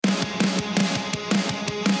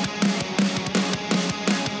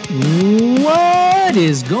What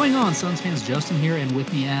is going on, Suns fans? Justin here, and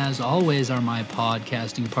with me, as always, are my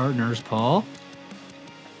podcasting partners, Paul.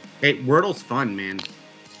 Hey, Wordle's fun, man.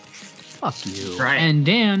 Fuck you. Try it. And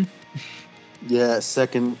Dan. Yeah,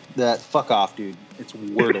 second that. Fuck off, dude. It's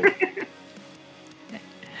Wordle.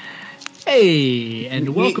 Hey,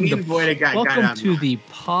 and welcome Me to and Boyd got on the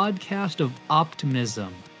podcast of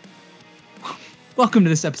optimism. Welcome to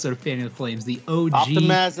this episode of Fanning the Flames, the OG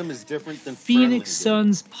Optimism is different than Phoenix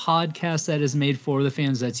friendly, Suns podcast that is made for the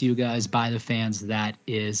fans. That's you guys, by the fans. That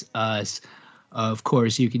is us. Of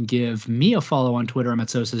course, you can give me a follow on Twitter. I'm at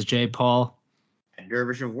SoSaysJ, Paul.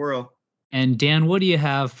 Dervish of Whirl. And Dan, what do you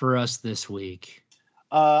have for us this week?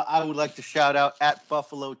 I would like to shout out at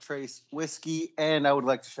Buffalo Trace Whiskey, and I would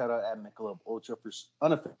like to shout out at Michelob Ultra for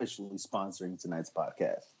unofficially sponsoring tonight's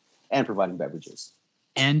podcast and providing beverages.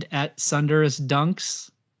 And at Sunderous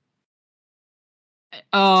Dunks.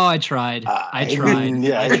 Oh, I tried. I tried.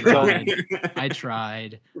 Yeah, I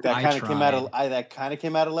tried. That kind of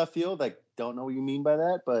came out of left field. I don't know what you mean by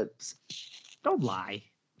that, but don't lie.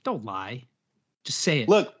 Just say it.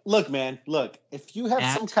 Look, man. Look, if you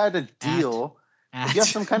have some kind of deal, if you have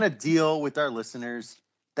some kind of deal with our listeners,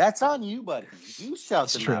 that's on you, buddy. You shout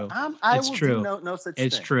them out. I will do no such thing.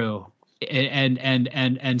 It's true.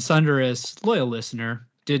 And Sunderous, loyal listener,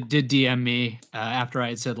 did DM me after I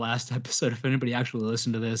had said last episode, if anybody actually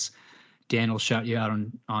listened to this, Dan will shout you out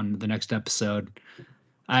on the next episode.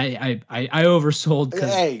 I oversold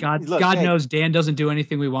because God knows Dan doesn't do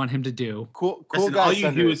anything we want him to do. Cool Listen, guy. All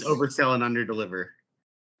you do is oversell and underdeliver.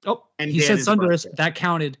 Oh, and he Dan said Sunderous. That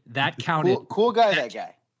counted. Cool guy, that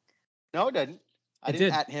guy. No, it didn't. I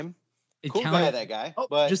didn't at him. Cool guy, that guy.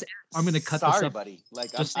 But I'm going to cut this up. Sorry, buddy.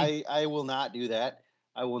 Like, I will not do that.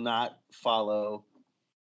 I will not follow.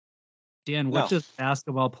 Dan, what does a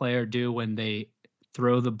basketball player do when they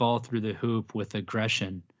throw the ball through the hoop with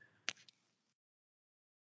aggression?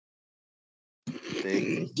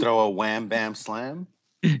 They throw a wham, bam, slam.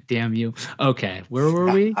 Damn you. Okay, where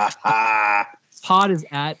were we? Pod is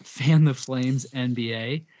at Fan the Flames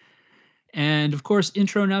NBA. And, of course,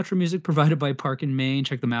 intro and outro music provided by Park and Main.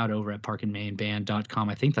 Check them out over at parkandmainband.com.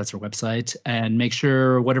 I think that's their website. And make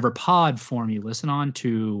sure whatever pod form you listen on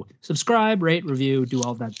to subscribe, rate, review, do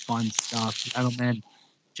all that fun stuff.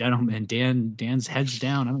 Gentlemen, Dan's head's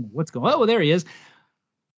down. I don't know what's going on. Oh, there he is.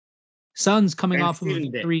 Suns coming off of a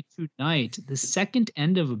 3-2 night. The second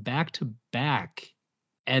end of a back-to-back.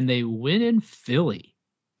 And they win in Philly.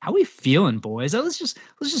 How we feeling, boys? Let's just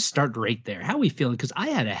start right there. How we feeling? Because I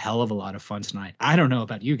had a hell of a lot of fun tonight. I don't know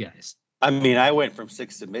about you guys. I mean, I went from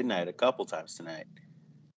 6 to midnight a couple times tonight.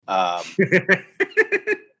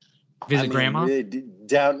 Visit grandma?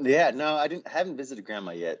 No, I haven't visited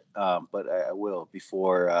grandma yet. But I will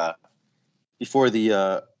before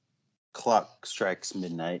the clock strikes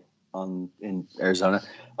midnight in Arizona.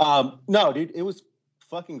 No, dude, it was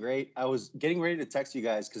fucking great. I was getting ready to text you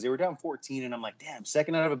guys because they were down 14, and I'm like, damn,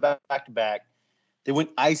 second out of a back-to-back. They went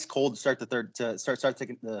ice cold to start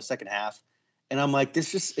the second half, and I'm like,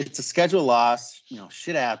 it's a schedule loss.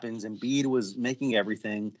 Shit happens. Embiid was making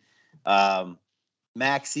everything.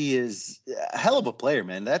 Maxey is a hell of a player,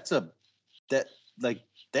 man. They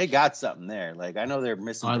got something there. Like, I know they're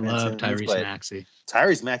missing. I love Tyrese Maxey.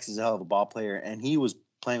 Tyrese Maxey is a hell of a ball player, and he was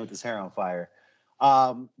playing with his hair on fire.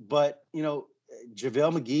 But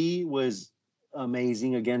JaVale McGee was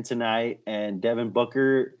amazing again tonight, and Devin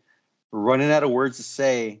Booker running out of words to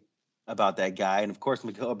say about that guy. And of course,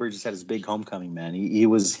 Mikal Bridges had his big homecoming, man. He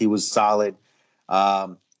was solid.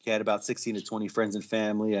 He had about 16 to 20 friends and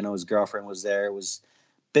family. I know his girlfriend was there. It was a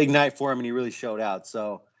big night for him, and he really showed out.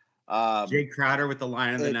 So Jay Crowder with the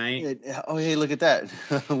line of the night. Hey, look at that.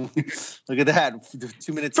 Look at that.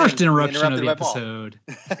 2 minutes. First interruption of the episode.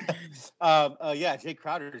 Jay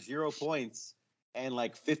Crowder, 0 points and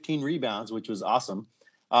like 15 rebounds, which was awesome.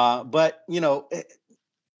 But,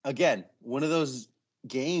 again, one of those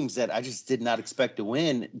games that I just did not expect to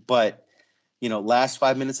win. But, last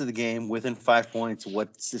 5 minutes of the game, within 5 points,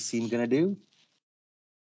 what's this team going to do?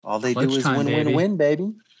 All they do is win,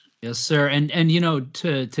 baby. Yes, sir. And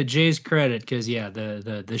to Jay's credit, because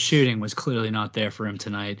the shooting was clearly not there for him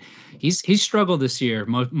tonight. He's struggled this year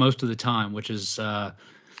most of the time, which has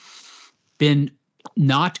been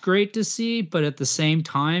not great to see. But at the same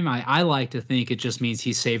time, I like to think it just means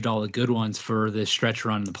he saved all the good ones for this stretch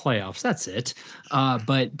run in the playoffs. That's it.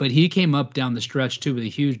 But he came up down the stretch too with a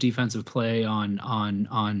huge defensive play on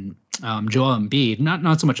Joel Embiid.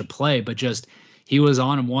 Not so much a play, but just. He was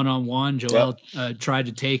on him one-on-one. Joel tried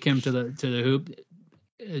to take him to the hoop.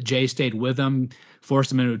 Jay stayed with him,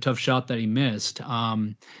 forced him into a tough shot that he missed.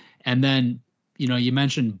 And then you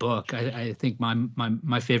mentioned Book. I think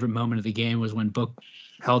my favorite moment of the game was when Book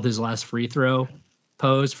held his last free throw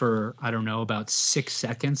pose for, I don't know, about 6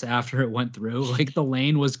 seconds after it went through. Like the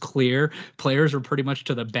lane was clear. Players were pretty much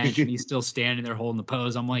to the bench and he's still standing there holding the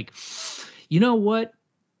pose. I'm like, you know what?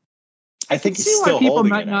 I think he's still people holding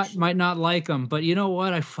might not like him, but you know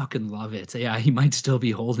what? I fucking love it. Yeah, he might still be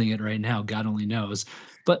holding it right now. God only knows.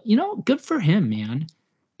 But good for him, man.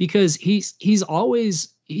 Because he's always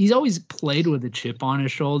played with a chip on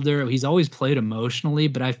his shoulder. He's always played emotionally,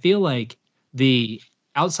 but I feel like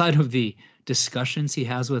outside of the discussions he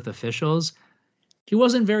has with officials, he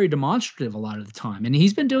wasn't very demonstrative a lot of the time. And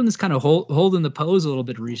he's been doing this kind of holding the pose a little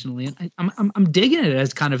bit recently, and I'm digging it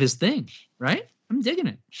as kind of his thing, right? I'm digging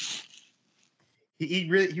it. He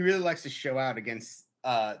really likes to show out against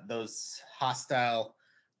those hostile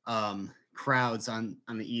crowds on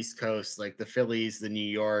the East Coast, like the Phillies, the New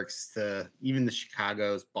Yorks, even the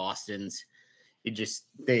Chicagos, Bostons.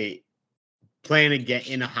 They playing again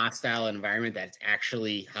in a hostile environment that's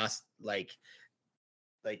actually like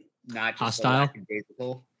not just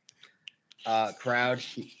hostile crowd.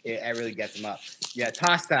 It really gets them up. Yeah, it's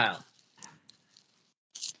hostile.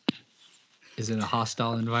 Is it a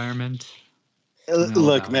hostile environment?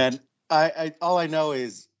 Look, man, I all I know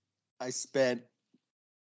is I spent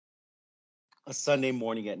a Sunday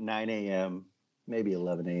morning at 9 a.m., maybe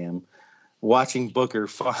 11 a.m., watching Booker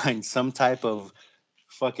find some type of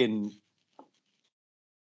fucking,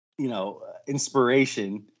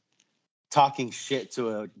 inspiration, talking shit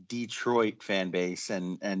to a Detroit fan base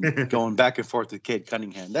and going back and forth with Cade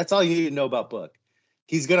Cunningham. That's all you need to know about Book.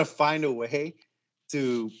 He's going to find a way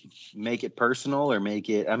to make it personal or make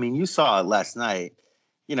it. I mean, you saw it last night.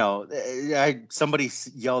 Somebody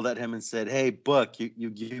yelled at him and said, "Hey, Book,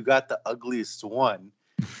 you got the ugliest one,"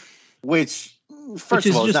 which first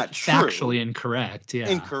of all is not true. Factually incorrect. Yeah,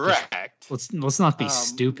 incorrect. Let's not be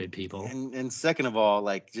stupid, people. And second of all,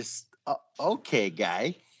 okay,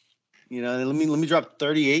 guy, let me drop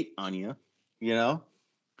 38 on you.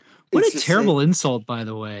 What a terrible insult, by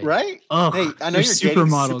the way. Right? Oh, hey, I know your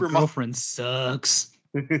supermodel girlfriend sucks.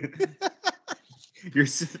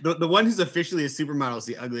 The one who's officially a supermodel is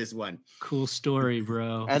the ugliest one. Cool story,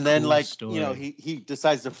 bro. And then he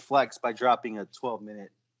decides to flex by dropping a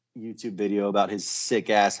 12-minute YouTube video about his sick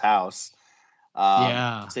ass house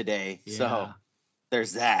today. Yeah. So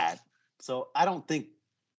there's that. So I don't think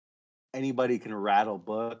anybody can rattle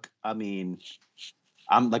Book. I mean,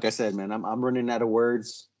 I'm like I said, man, I'm running out of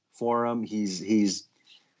words for him. He's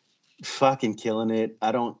fucking killing it.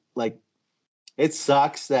 It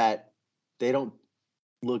sucks that they don't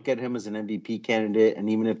look at him as an MVP candidate, and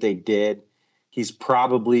even if they did, he's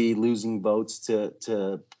probably losing votes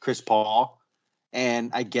to Chris Paul.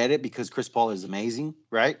 And I get it because Chris Paul is amazing,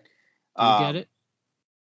 right? You get it?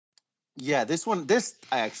 Yeah, this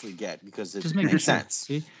I actually get because it makes sense.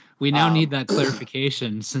 See? We now need that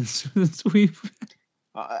clarification since we've.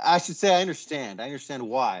 I should say I understand. I understand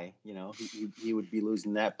why he would be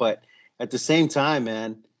losing that, but at the same time,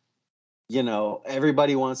 man,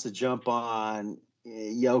 everybody wants to jump on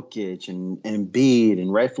Jokic and Embiid,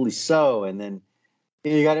 and rightfully so. And then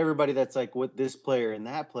you got everybody that's like with this player and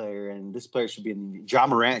that player, and this player should be Ja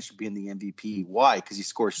Morant should be in the MVP. Why? Because he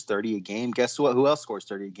scores 30 a game. Guess what? Who else scores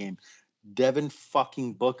 30 a game? Devin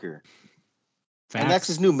fucking Booker. Facts. And that's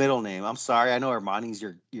his new middle name. I'm sorry. I know Armani's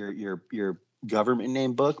your government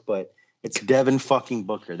name, Book, but it's Devin fucking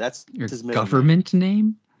Booker. That's his middle government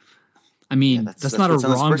name. I mean, that's not a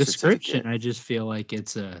wrong description. I just feel like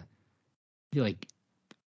it's a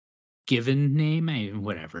given name.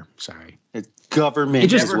 Whatever. Sorry. It's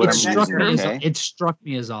government. It struck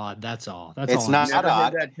me as odd. That's all. It's not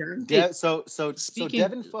odd. So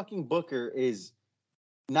Devin fucking Booker is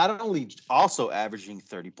not only also averaging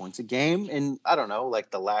 30 points a game in, I don't know,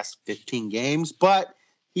 like the last 15 games, but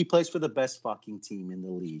he plays for the best fucking team in the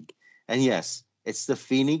league. And yes, it's the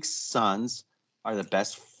Phoenix Suns are the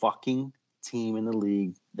best fucking team in the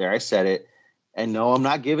league. There, I said it. And no, I'm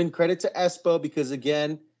not giving credit to Espo because,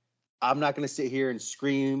 again, I'm not going to sit here and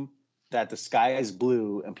scream that the sky is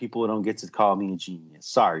blue and people don't get to call me a genius.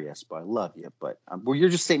 Sorry, Espo. I love you, but you're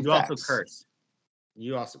just saying facts.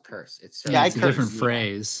 You also curse. It's a different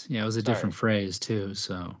phrase. Yeah, it was a different phrase too.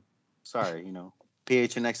 So sorry,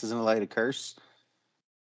 PHNX isn't allowed to curse.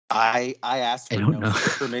 I asked for no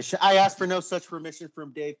such permission. I asked for no such permission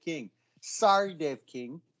from Dave King. Sorry, Dave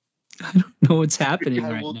King. I don't know what's happening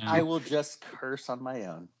now. I will just curse on my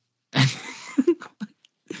own.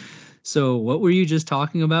 So, what were you just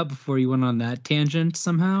talking about before you went on that tangent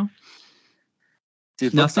somehow?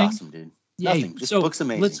 Dude, Nothing. Book's awesome, dude. Nothing. Just Book's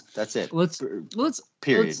amazing. That's it. Let's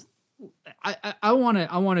period. I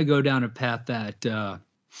want to go down a path that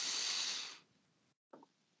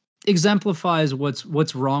exemplifies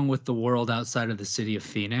what's wrong with the world outside of the city of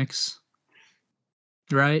Phoenix,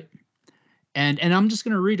 right? And I'm just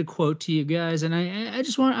gonna read a quote to you guys, and I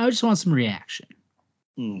just want some reaction.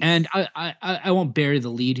 And I won't bury the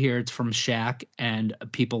lead here. It's from Shaq, and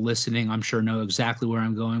people listening, I'm sure, know exactly where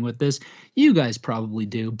I'm going with this. You guys probably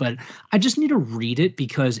do, but I just need to read it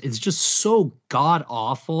because it's just so god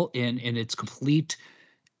awful in its complete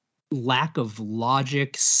lack of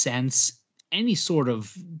logic, sense, any sort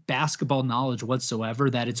of basketball knowledge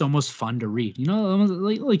whatsoever, that it's almost fun to read. You know,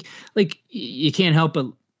 like you can't help but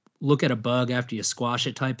look at a bug after you squash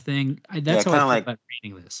it type thing. That's how I feel about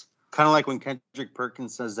reading this. Kind of like when Kendrick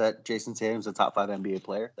Perkins says that Jason Tatum's a top 5 NBA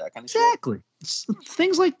player, that kind of exactly shit.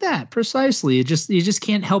 Things like that, precisely. You just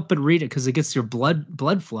can't help but read it because it gets your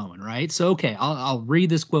blood flowing, right? So okay, I'll read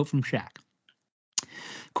this quote from Shaq.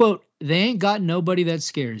 Quote: "They ain't got nobody that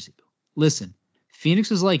scares you. Listen, Phoenix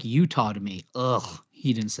is like Utah to me." Ugh,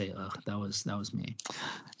 he didn't say ugh. That was me.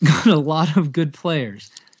 Got a lot of good players,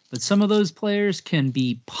 but some of those players can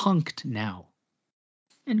be punked now.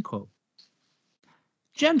 End quote.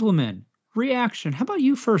 Gentlemen, reaction. How about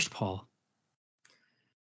you first, Paul?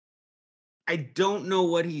 I don't know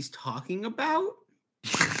what he's talking about.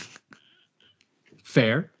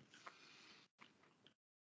 Fair.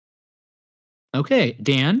 Okay,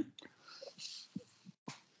 Dan.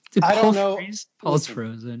 I don't know. Paul's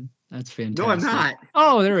frozen. That's fantastic. No, I'm not.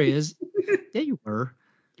 Oh, there he is. Yeah, you were.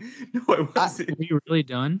 No, I wasn't. Were you really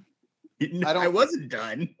done? No, I wasn't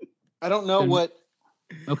done. I don't know what.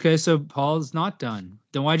 Okay, so Paul's not done.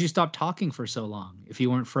 Then why'd you stop talking for so long if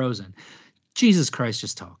you weren't frozen? Jesus Christ,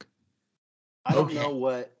 just talk. I don't know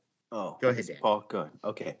what. Oh, go ahead, Dan. Paul. Go ahead.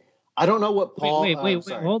 Okay. I don't know what Paul. Wait.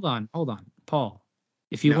 Hold on. Paul,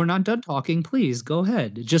 if you were not done talking, please go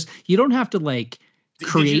ahead. Just you don't have to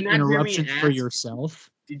create interruptions for yourself.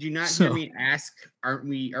 Did you not hear me ask? Are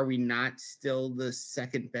we not still the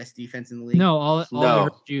second best defense in the league? No, all I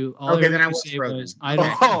heard you. Okay, then I was frozen. I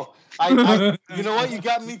don't. You know what? You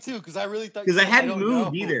got me too, because I really thought. Because I hadn't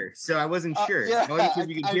moved either, so I wasn't sure. Yeah, I wasn't sure if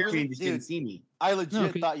you could hear me and just didn't see me. I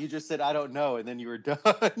legit thought you just said I don't know, and then you were done.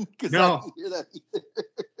 Because no. I didn't hear that either.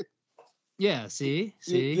 Yeah. See.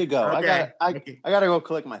 You go. Okay. I gotta go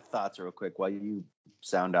collect my thoughts real quick while you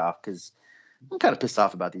sound off, because I'm kind of pissed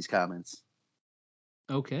off about these comments.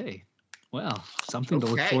 Okay. Well, something to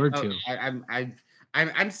look forward to.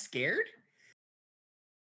 I'm scared.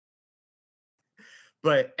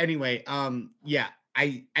 But anyway, yeah,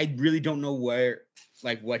 I really don't know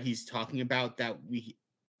what he's talking about that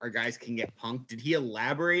our guys can get punked. Did he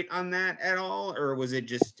elaborate on that at all, or was it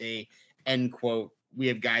just a end quote? We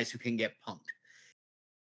have guys who can get punked.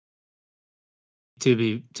 To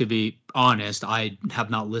be honest, I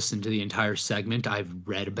have not listened to the entire segment. I've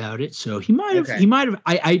read about it, so he might have. Okay. He might have.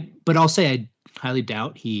 But I'll say I highly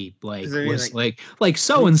doubt he was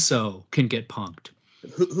so and so can get punked.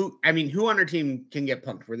 Who on our team can get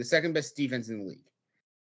punked? We're the second best defense in the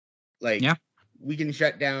league. We can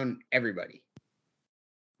shut down everybody.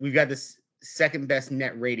 We've got the second best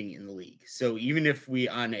net rating in the league. So even if we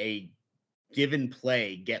on a given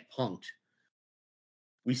play get punked,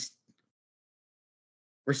 we're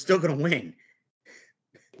still going to win.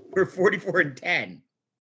 We're 44-10.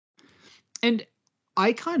 And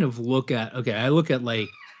I kind of look at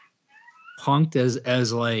punked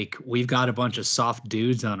as we've got a bunch of soft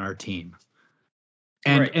dudes on our team.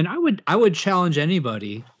 And right. And I would challenge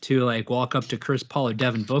anybody to walk up to Chris Paul or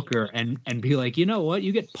Devin Booker and be like, you know what,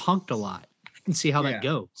 you get punked a lot and see how that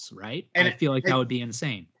goes, right? And I feel like that would be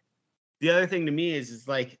insane. The other thing to me is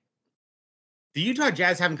the Utah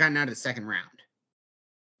Jazz haven't gotten out of the second round.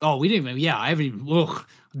 Oh, we didn't even. Yeah, I haven't even. Ugh.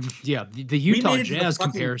 Yeah, the Utah Jazz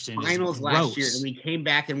comparison finals is last year, and we came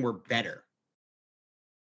back and we're better.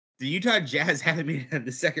 The Utah Jazz haven't made it out of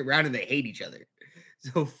the second round, and they hate each other.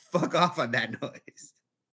 So fuck off on that noise.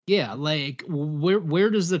 Yeah, where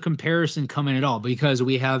does the comparison come in at all? Because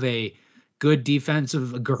we have a great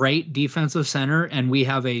defensive center, and we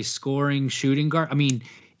have a scoring shooting guard. I mean,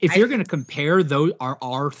 if you're going to compare those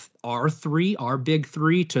our big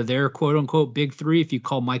three to their quote unquote big three, if you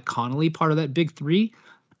call Mike Conley part of that big three,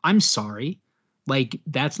 I'm sorry,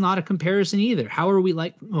 that's not a comparison either. How are we I'm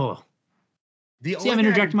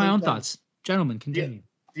interjecting my own thoughts. Gentlemen, continue.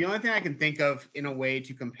 The only thing I can think of in a way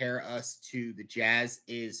to compare us to the Jazz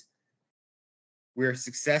is we're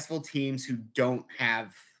successful teams who don't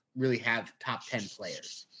really have top 10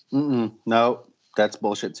 players. No, that's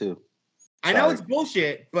bullshit too. I know it's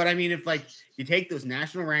bullshit, but I mean, if you take those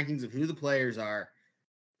national rankings of who the players are,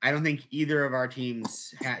 I don't think either of our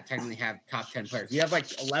teams technically have top 10 players. We have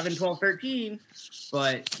like 11, 12, 13,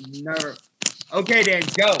 but never. Okay, Dan,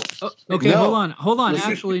 go. Oh, okay, No. hold on.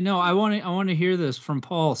 Actually, no. I want to hear this from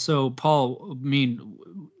Paul. So, Paul,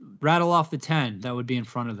 rattle off the 10 that would be in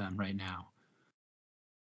front of them right now.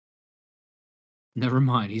 Never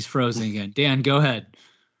mind. He's frozen again. Dan, go ahead.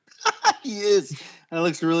 He is. And it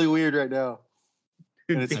looks really weird right now.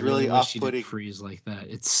 And it's really wish he off-putting. didn't freeze like that.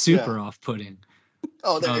 It's super off-putting.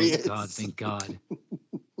 Oh, there he is. God, thank God.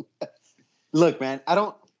 Look, man, I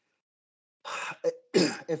don't.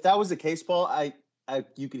 If that was the case, Paul,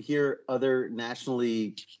 you could hear other national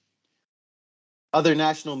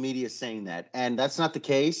media saying that, and that's not the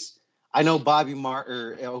case. I know Bobby Mark,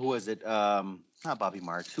 or who was it? Not Bobby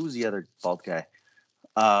Marks. Who was the other bald guy?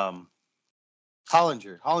 Hollinger.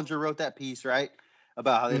 Hollinger wrote that piece, right,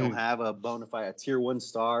 about how they don't have a bona fide, a tier 1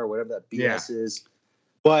 star, or whatever that BS is.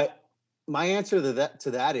 But my answer to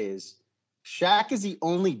that is Shaq is the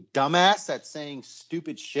only dumbass that's saying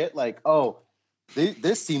stupid shit like, oh,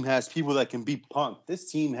 this team has people that can beat Punk.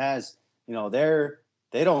 This team has,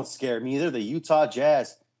 they don't scare me. They're the Utah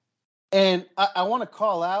Jazz. And I want to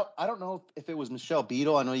call out, I don't know if it was Michelle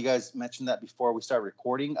Beadle. I know you guys mentioned that before we started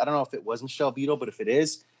recording. I don't know if it was Michelle Beadle, but if it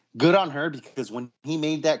is, good on her, because when he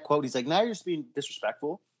made that quote, he's like, now you're just being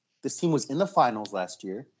disrespectful. This team was in the finals last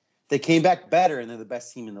year. They came back better, and they're the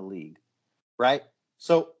best team in the league, right?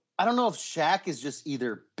 So I don't know if Shaq is just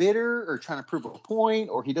either bitter or trying to prove a point,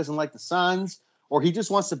 or he doesn't like the Suns, or he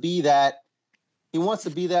just wants to be that. He wants to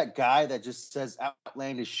be that guy that just says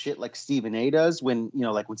outlandish shit like Stephen A does when,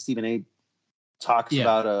 like when Stephen A talks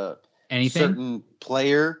about certain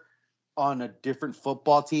player on a different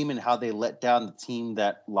football team and how they let down the team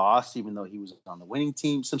that lost, even though he was on the winning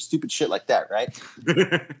team, some stupid shit like that, right?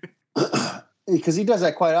 Because he does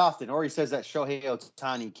that quite often. Or he says that Shohei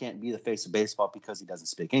Ohtani can't be the face of baseball because he doesn't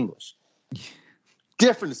speak English.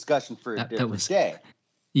 Different discussion for a different day.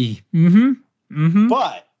 Mm-hmm. Mm-hmm.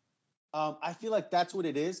 But I feel like that's what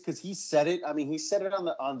it is, because he said it. I mean, he said it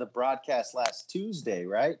on the broadcast last Tuesday,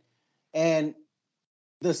 right? And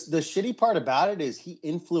the shitty part about it is he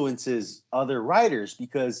influences other writers,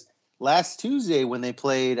 because last Tuesday when they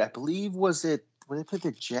played, I believe, when they played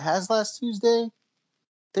the Jazz last Tuesday?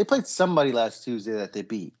 They played somebody last Tuesday that they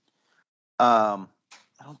beat. I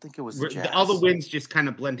don't think it was the Jazz. All the wins just kind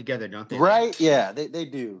of blend together, don't they? Right? Yeah, they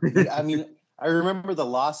do. I mean, I remember the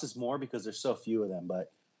losses more because there's so few of them,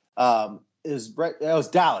 but it was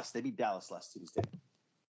Dallas. They beat Dallas last Tuesday.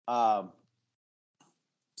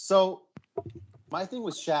 So my thing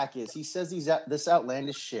with Shaq is he says this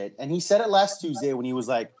outlandish shit, and he said it last Tuesday when he was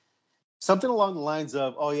like something along the lines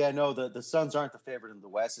of, "Oh yeah, no, the Suns aren't the favorite in the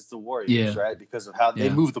West; it's the Warriors, right? Because of how they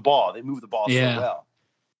move the ball. They move the ball so well."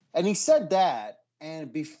 And he said that,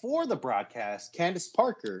 and before the broadcast, Candace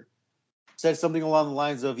Parker said something along the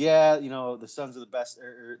lines of, the Suns are the best,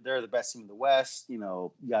 or they're the best team in the West,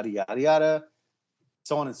 yada, yada, yada,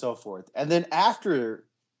 so on and so forth. And then after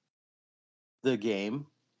the game,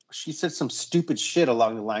 she said some stupid shit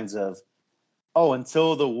along the lines of, oh,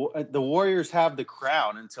 until the Warriors have the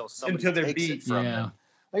crown, until somebody takes it from them.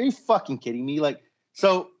 Are you fucking kidding me? Like,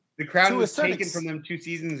 so the crown was taken from them 2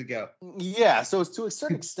 seasons ago. Yeah, so to a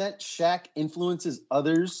certain extent, Shaq influences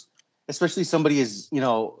others, especially somebody as,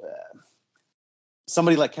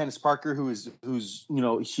 somebody like Candace Parker, who's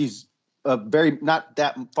she's very not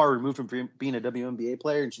that far removed from being a WNBA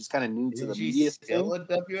player, and she's kind of new to the media. Still a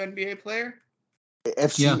WNBA player?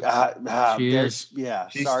 If she, she is. Yeah,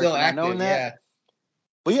 she's still active. Yeah,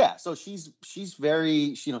 but yeah, so she's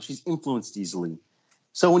very, she's influenced easily.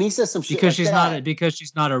 So when he says some shit because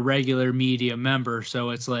she's not a regular media member,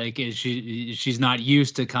 so it's like she's not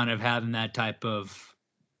used to kind of having that type of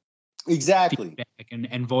exactly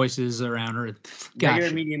and voices around her.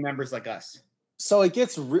 Regular media members like us. So it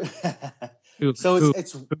gets who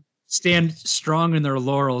it's stand strong in their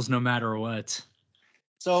laurels no matter what.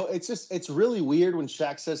 So it's really weird when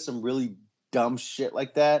Shaq says some really dumb shit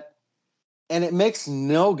like that, and it makes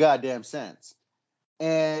no goddamn sense.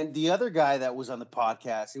 And the other guy that was on the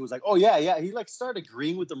podcast, he was like, "Oh yeah," he like started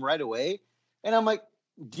agreeing with them right away, and I'm like,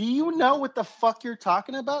 "Do you know what the fuck you're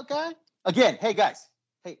talking about, guy?" Again, hey guys,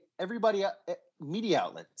 hey everybody, media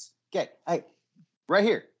outlets, hey, right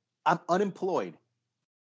here, I'm unemployed.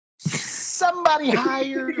 Somebody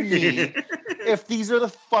hire me if these are the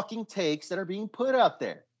fucking takes that are being put out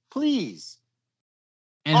there, please.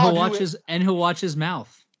 And he'll watch his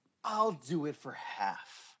mouth. I'll do it for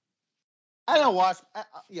half. I'll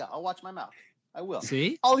watch my mouth. I will.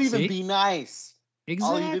 See? I'll even be nice.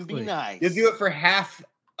 Exactly. I'll even be nice. You'll do it for half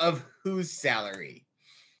of whose salary?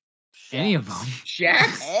 Any of them.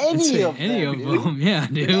 Shaq's? Any of them, yeah,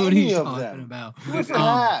 dude. What are you talking about? Do it for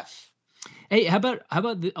half. Hey, how about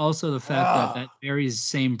also the fact that very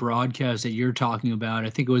same broadcast that you're talking about, I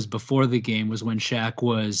think it was before the game, was when Shaq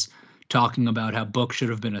was talking about how Book should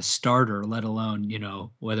have been a starter, let alone,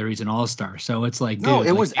 whether he's an all-star. So it's like, no, dude,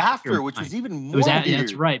 it like, was after, which was even more weird.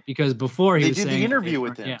 That's right, because before he was did saying the interview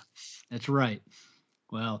with him. Yeah, that's right.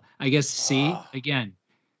 Well, I guess, again,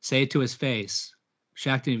 say it to his face.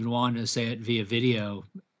 Shaq didn't even want to say it via video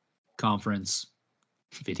conference.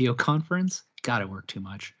 Video conference? God, it worked too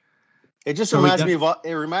much. It just reminds me of all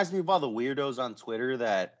the weirdos on Twitter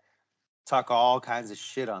that talk all kinds of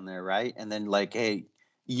shit on there, right? And then like, hey,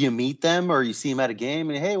 you meet them or you see them at a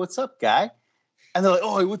game and hey, what's up, guy? And they're like,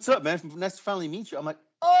 oh, what's up, man? Nice to finally meet you. I'm like,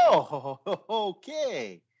 oh,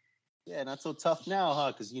 okay. Yeah, not so tough now,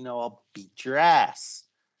 huh? Because I'll beat your ass.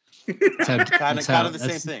 Kind of the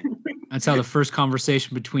same thing. That's how the first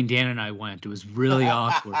conversation between Dan and I went. It was really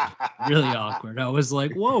awkward. Really awkward. I was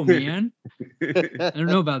like, whoa, man. I don't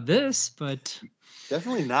know about this, but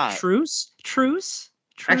definitely not. Truce.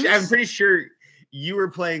 Actually, I'm pretty sure you were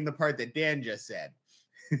playing the part that Dan just said.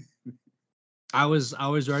 I was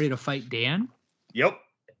ready to fight Dan. Yep.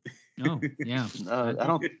 No, yeah. I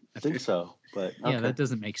don't think so. But okay. Yeah, that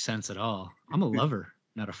doesn't make sense at all. I'm a lover,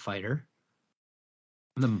 not a fighter.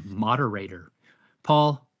 I'm the moderator.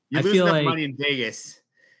 Paul, you lose enough money in Vegas.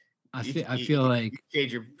 I feel like you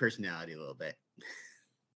change your personality a little bit.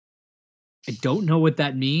 I don't know what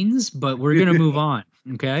that means, but we're gonna move on,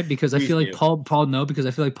 okay? Because I feel like Paul because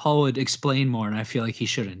I feel like Paul would explain more, and I feel like he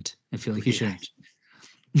shouldn't.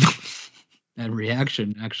 That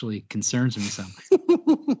reaction actually concerns me some.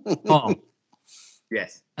 Paul.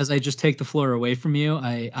 Yes. As I just take the floor away from you,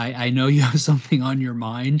 I know you have something on your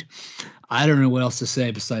mind. I don't know what else to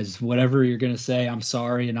say besides whatever you're going to say. I'm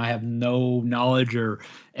sorry, and I have no knowledge or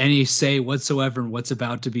any say whatsoever in what's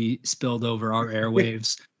about to be spilled over our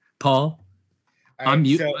airwaves. Paul, I'm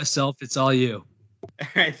muting myself. It's all you. All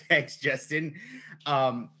right, thanks, Justin.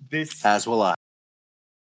 As will I.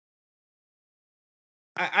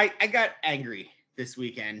 I got angry this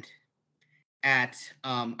weekend at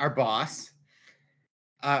our boss,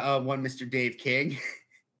 one Mr. Dave King.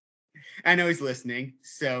 I know he's listening,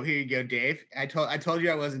 so here you go, Dave. I told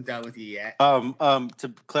you I wasn't done with you yet.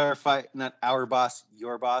 To clarify, not our boss,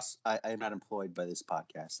 your boss. I am not employed by this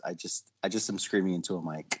podcast. I just am screaming into a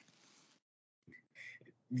mic.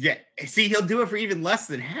 Yeah, see, he'll do it for even less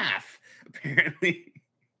than half, apparently.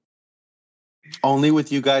 Only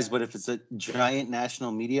with you guys, but if it's a giant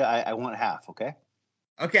national media, I want half. Okay.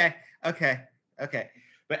 Okay.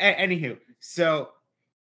 But anywho, so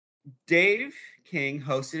Dave King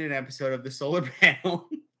hosted an episode of the Solar Panel.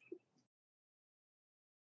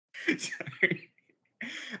 Sorry.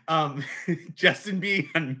 Justin being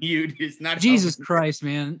on mute is not Jesus Christ,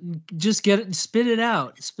 man. Just spit it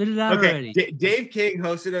out already. Dave King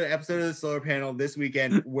hosted an episode of the Solar Panel this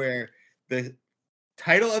weekend where the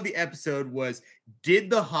title of the episode was, "Did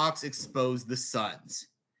the Hawks expose the Suns?"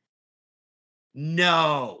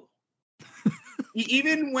 No.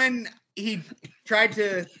 Even when he tried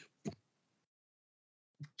to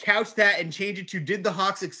couch that and change it to, "Did the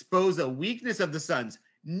Hawks expose a weakness of the Suns?"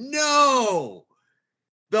 No.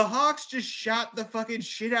 The Hawks just shot the fucking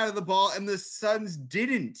shit out of the ball and the Suns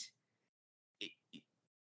didn't.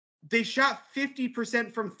 They shot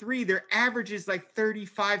 50% from three. Their average is like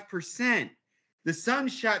 35%. The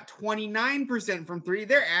Suns shot 29% from three.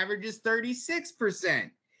 Their average is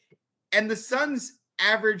 36%. And the Suns'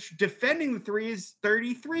 average defending the three is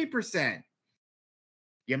 33%.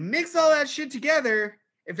 You mix all that shit together,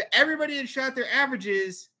 if everybody had shot their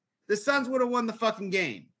averages, the Suns would have won the fucking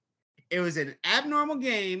game. It was an abnormal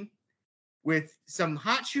game with some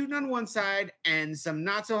hot shooting on one side and some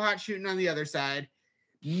not so hot shooting on the other side.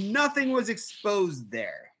 Nothing was exposed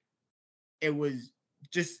there. It was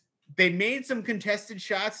just, they made some contested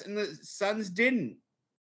shots and the Suns didn't.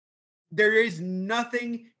 There is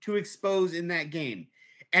nothing to expose in that game.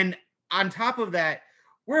 And on top of that,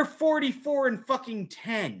 we're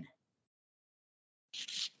 44-10.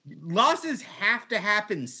 Losses have to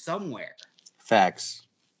happen somewhere. Facts.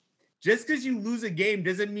 Just because you lose a game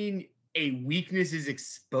doesn't mean a weakness is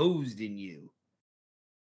exposed in you.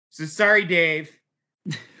 So sorry, Dave.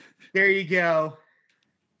 There you go.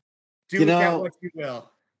 Do with that what you will.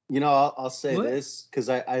 I'll say this because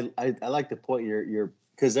I like to put your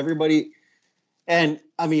because everybody, and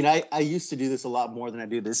I mean I used to do this a lot more than I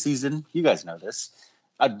do this season. You guys know this.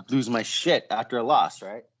 I'd lose my shit after a loss,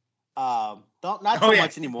 right? Not so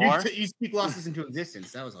much anymore. You speak losses into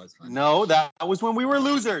existence. That was always fun. No, that was when we were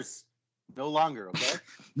losers. No longer, okay?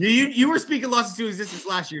 You were speaking losses to existence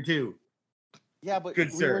last year too. Yeah, but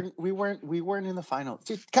Good sir. we weren't in the final.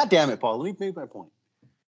 God damn it, Paul. Let me make my point.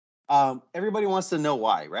 Everybody wants to know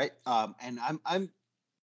why, right? And I'm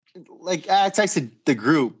like, I texted the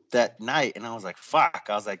group that night, and I was like, "Fuck!"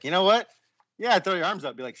 I was like, you know what? Yeah, throw your arms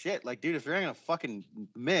up, be like, "Shit!" Like, dude, if you're gonna fucking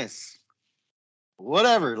miss,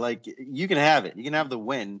 whatever, like, you can have it. You can have the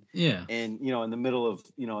win. Yeah. And in the middle of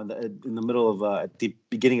in the middle of the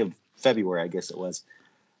beginning of February, I guess it was.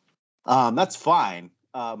 That's fine.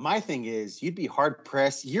 My thing is, you'd be hard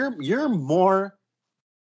pressed. You're more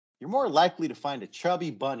likely to find a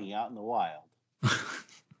chubby bunny out in the wild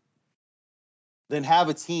than have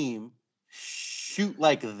a team shoot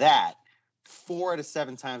like that 4 out of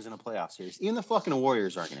 7 times in a playoff series. Even the fucking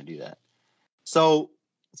Warriors aren't going to do that. So,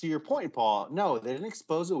 to your point, Paul, no, they didn't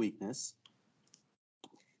expose a weakness.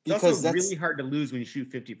 It's also really hard to lose when you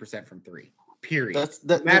shoot 50% from 3. Period.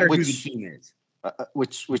 No matter who the team is.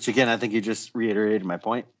 Which again, I think you just reiterated my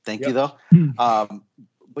point. Thank you, though.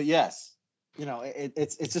 But yes,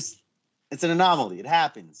 it's an anomaly. It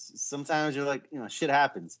happens. Sometimes you're like, shit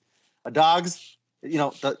happens. A dog's,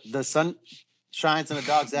 the sun shines on a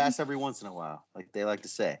dog's ass every once in a while, like they like to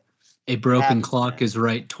say. A broken clock is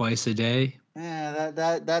right twice a day. Yeah,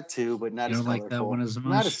 that too, but not as colorful. Like that one as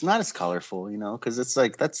much. Not as colorful, because it's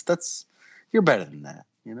like that's you're better than that,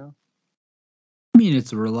 I mean,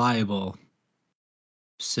 it's a reliable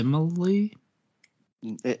simile.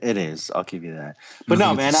 It is. I'll give you that. But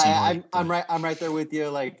no, man, I'm right there with you.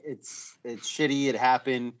 Like, it's shitty. It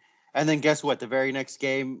happened. And then guess what? The very next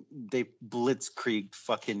game, they blitzkrieged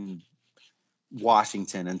fucking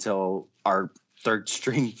Washington until our third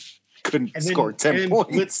string couldn't score 10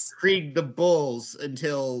 points. Blitzkrieged the Bulls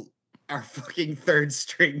until our fucking third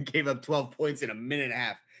string gave up 12 points in a minute and a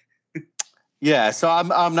half. Yeah, so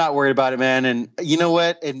I'm not worried about it, man. And you know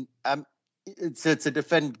what? And to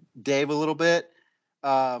defend Dave a little bit,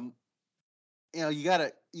 you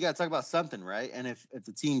gotta talk about something, right? And if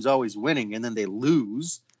the team's always winning and then they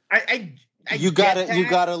lose, you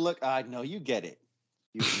gotta look. I know you get it.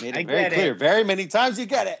 You made it very clear, very many times. You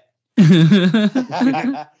get it.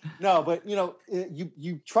 No, but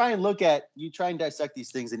you try and dissect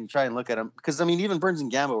these things, and you try and look at them, because I mean, even Burns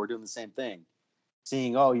and Gambo were doing the same thing,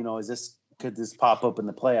 seeing, could this pop up in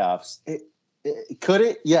the playoffs? Could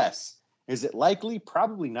it? Yes. Is it likely?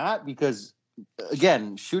 Probably not, because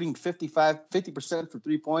again, shooting 50% from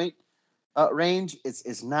 3-point range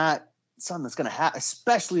is not something that's going to happen,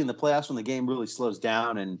 especially in the playoffs when the game really slows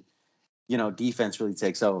down and defense really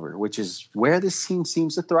takes over, which is where this team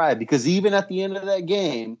seems to thrive. Because even at the end of that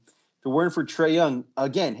game, if it weren't for Trae Young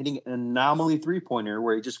again hitting an anomaly 3-pointer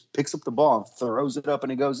where he just picks up the ball and throws it up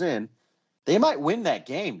and it goes in, they might win that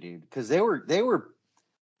game, dude. Because they were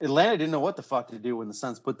Atlanta didn't know what the fuck to do when the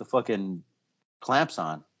Suns put the fucking clamps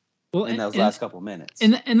on in those last couple of minutes.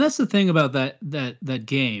 And that's the thing about that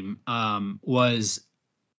game was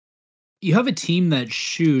you have a team that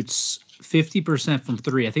shoots 50% from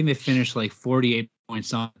 3. I think they finished like 48%.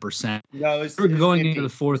 No, it was going 50, into the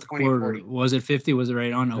fourth 20, quarter. 40. Was it 50? Was it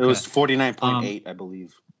right on? Okay. It was 49.8, I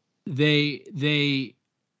believe. They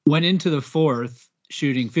went into the fourth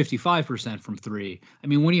shooting 55% from 3. I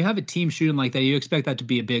mean, when you have a team shooting like that, you expect that to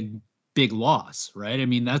be a big loss, right? I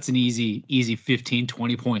mean, that's an easy 15,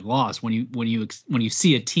 20 point loss when you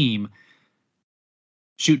see a team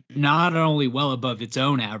shoot not only well above its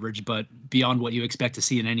own average, but beyond what you expect to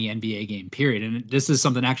see in any NBA game, period. And this is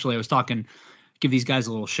something, actually, I was give these guys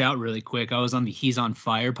a little shout really quick. I was on the He's on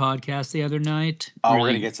Fire podcast the other night. Oh, we're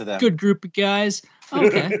going to get to them. Good group of guys.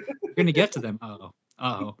 Okay. We're going to get to them.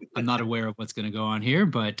 I'm not aware of what's going to go on here,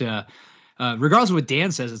 but regardless of what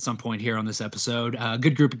Dan says at some point here on this episode,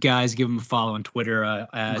 good group of guys. Give them a follow on Twitter.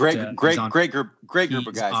 Great group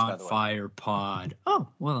of guys. On by the way. Fire Pod. Oh,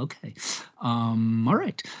 well, okay. All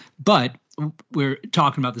right, but we're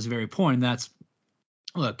talking about this very point, and that's,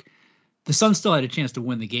 look, the Suns still had a chance to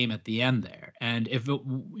win the game at the end there, and if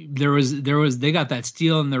they got that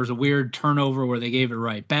steal, and there was a weird turnover where they gave it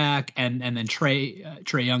right back, and then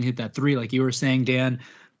Trae Young hit that 3, like you were saying, Dan,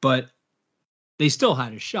 but they still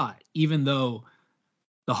had a shot, even though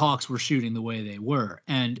the Hawks were shooting the way they were.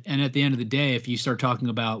 And at the end of the day, if you start talking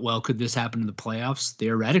about, well, could this happen in the playoffs?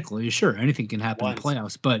 Theoretically, sure, anything can happen in the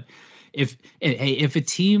playoffs. But if a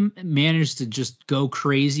team managed to just go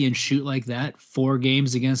crazy and shoot like that 4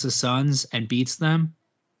 games against the Suns and beats them,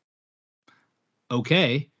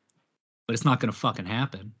 okay, but it's not going to fucking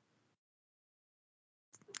happen.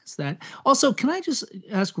 That. Also, can I just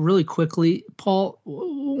ask really quickly, Paul,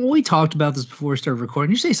 we talked about this before we started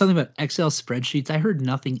recording. You say something about Excel spreadsheets. I heard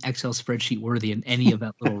nothing Excel spreadsheet worthy in any of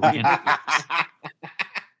that little rant.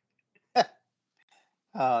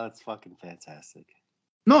 Oh, that's fucking fantastic.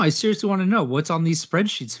 No, I seriously want to know what's on these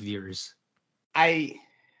spreadsheets of yours. I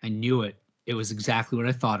knew it. It was exactly what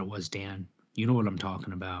I thought it was, Dan. You know what I'm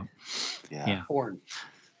talking about. Yeah. Porn.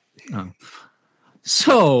 Oh.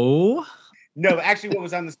 So. No, actually, what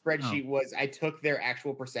was on the spreadsheet was I took their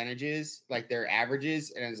actual percentages, like their averages,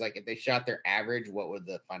 and I was like, if they shot their average, what would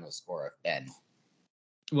the final score have been?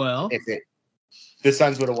 Well, if the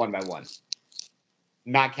Suns would have won by 1,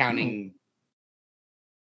 not counting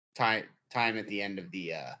time at the end of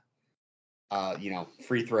the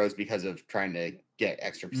free throws because of trying to get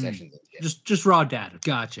extra possessions. Just raw data.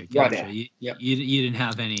 Gotcha. Raw data. You didn't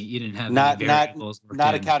have any. You didn't have not any variables.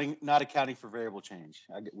 Not accounting for variable change.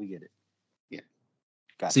 We get it. Yeah.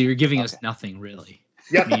 Gotcha. So you're giving us nothing really.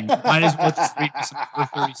 Yep. I mean, might as well just read some per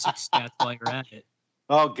 36 stats while you're at it.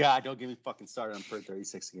 Oh God, don't get me fucking started on per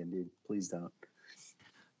 36 again, dude. Please don't.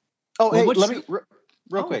 Oh, Well, hey, let me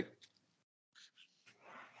real quick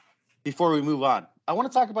before we move on. I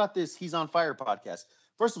want to talk about this He's on Fire podcast.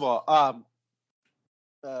 First of all,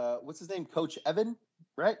 what's his name? Coach Evan,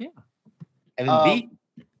 right? Yeah. Evan B.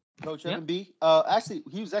 Coach Evan B. Actually,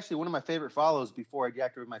 he was actually one of my favorite follows before I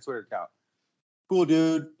deactivated my Twitter account. Cool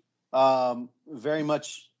dude. Very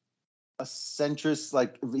much a centrist.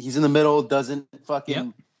 Like he's in the middle. Doesn't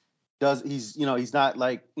fucking does. He's he's not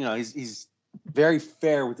like he's very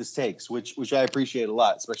fair with his takes, which I appreciate a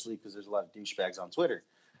lot, especially because there's a lot of douchebags on Twitter,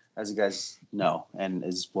 as you guys know, and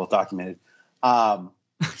is well documented.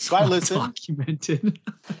 So I listen. Documented.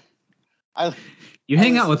 You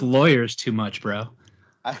hang out with lawyers too much, bro.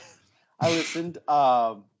 I listened.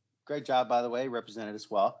 Great job, by the way, represented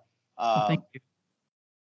as well. Thank you.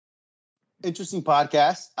 Interesting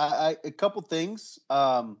podcast. A couple things.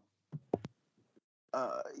 Don't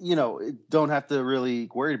have to really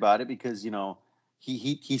worry about it because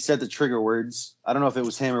he said the trigger words. I don't know if it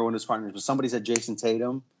was him or one of his partners, but somebody said Jason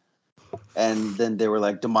Tatum, and then they were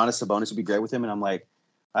like, Domantas Sabonis would be great with him, and I'm like,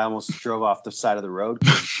 I almost drove off the side of the road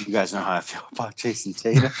because you guys know how I feel about Jason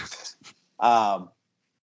Tatum.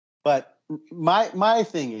 But my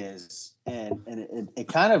thing is, and it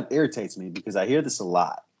kind of irritates me because I hear this a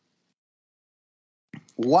lot.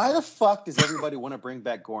 Why the fuck does everybody want to bring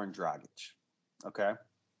back Goran Dragic? Okay.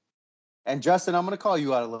 And Justin, I'm going to call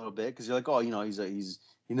you out a little bit because you're like, oh, he knows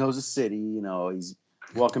the city, he's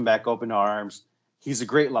welcome back open arms. He's a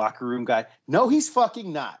great locker room guy. No, he's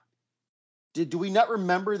fucking not. Do we not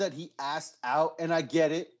remember that he asked out? And I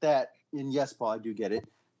get it and yes, Paul, I do get it,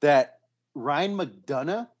 that Ryan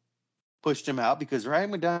McDonough pushed him out because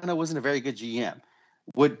Ryan McDonough wasn't a very good GM.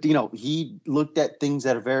 He looked at things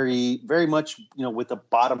that are very, very much, with a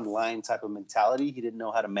bottom line type of mentality. He didn't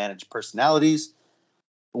know how to manage personalities,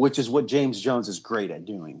 which is what James Jones is great at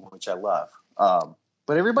doing, which I love.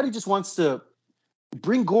 But everybody just wants to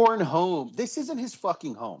bring Goran home. This isn't his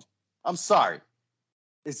fucking home. I'm sorry.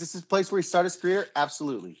 Is this his place where he started his career?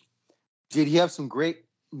 Absolutely. Did he have some great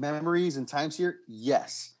memories and times here?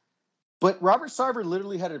 Yes. But Robert Sarver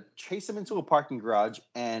literally had to chase him into a parking garage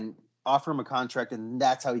and offer him a contract, and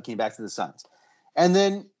that's how he came back to the Suns. And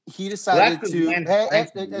then he decided don't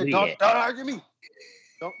argue me.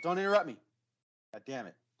 Don't interrupt me. God damn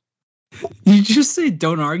it. You just say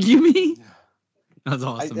don't argue me? That's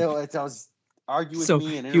awesome. I was arguing with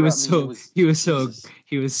me and interrupt me.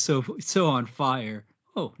 He was so on fire.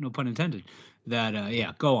 Oh, no pun intended.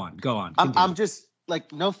 That go on. I'm just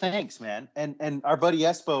like, no thanks, man. And our buddy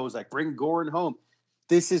Espo was like, bring Goran home.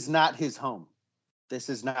 This is not his home. This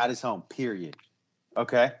is not his home, period.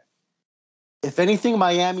 Okay? If anything,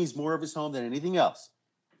 Miami's more of his home than anything else.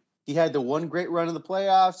 He had the one great run in the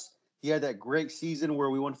playoffs. He had that great season where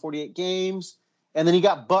we won 48 games. And then he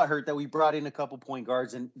got butthurt that we brought in a couple point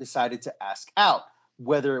guards and decided to ask out.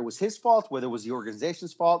 Whether it was his fault, whether it was the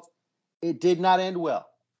organization's fault, it did not end well.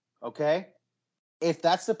 Okay? If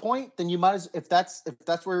that's the point, then you might as if that's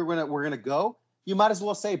where we're gonna go, you might as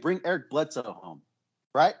well say bring Eric Bledsoe home.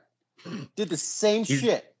 Right? Did the same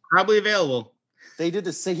shit. Probably available. He did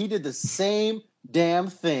the same damn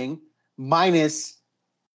thing, minus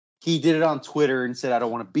he did it on Twitter and said, I don't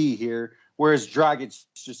want to be here. Whereas Dragic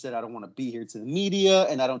just said, I don't want to be here to the media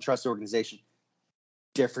and I don't trust the organization.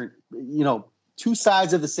 Different, two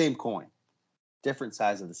sides of the same coin. Different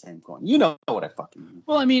sides of the same coin. You know what I fucking mean.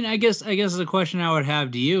 Well, I mean, I guess the question I would have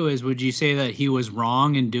to you is, would you say that he was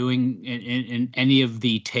wrong in doing in any of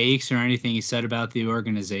the takes or anything he said about the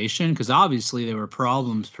organization? Because obviously there were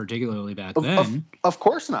problems, particularly back then. Of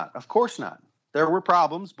course not. Of course not. There were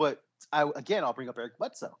problems, but I'll bring up Eric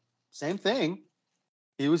Bledsoe. Same thing.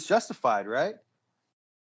 He was justified, right?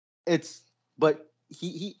 But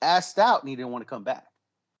he asked out and he didn't want to come back.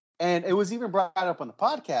 And it was even brought up on the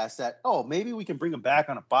podcast that, oh, maybe we can bring him back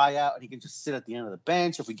on a buyout and he can just sit at the end of the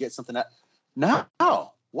bench if we get something that. No.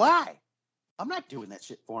 Why? I'm not doing that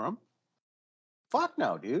shit for him. Fuck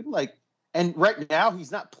no, dude. Like, and right now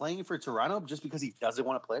he's not playing for Toronto just because he doesn't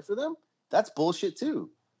want to play for them. That's bullshit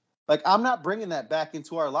too. Like, I'm not bringing that back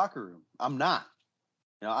into our locker room. I'm not.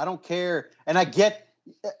 You know, I don't care. And I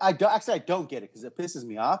don't get it because it pisses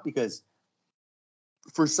me off because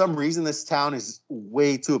for some reason this town is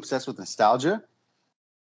way too obsessed with nostalgia.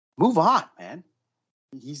 Move on, man.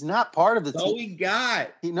 He's not part of the team. Oh, we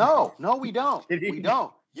got. No, we don't. We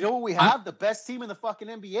don't. You know what we have? The best team in the fucking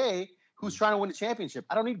NBA who's trying to win a championship.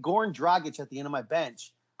 I don't need Goran Dragic at the end of my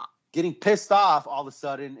bench getting pissed off all of a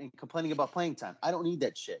sudden and complaining about playing time. I don't need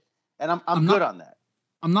that shit. And I'm good on that.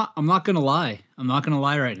 I'm not gonna lie. I'm not gonna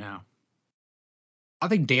lie right now. I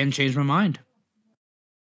think Dan changed my mind.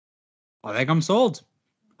 I think I'm sold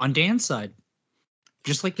on Dan's side.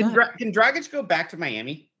 Just like that. Can Dragic go back to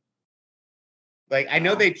Miami? Like, I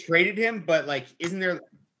know they traded him, but like, isn't there?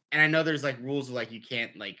 And I know there's like rules of like you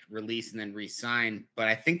can't like release and then re-sign, but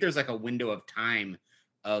I think there's like a window of time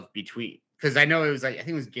of between. Because I know it was like, I think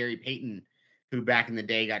it was Gary Payton who back in the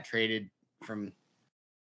day got traded from,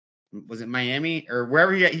 was it Miami or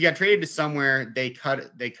wherever he got traded to somewhere. They cut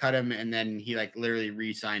him and then he like literally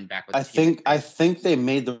re-signed back with. I think they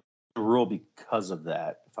made the rule because of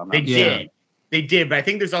that. If I'm not They did, but I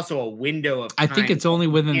think there's also a window of time. I think it's only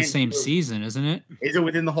within the same season, isn't it? Is it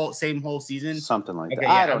within the whole season? Something like that.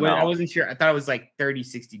 Yeah, I don't know. I wasn't sure. I thought it was like 30,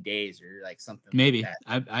 60 days or like something. Maybe.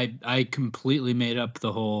 Like that. I completely made up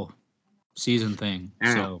the whole season thing.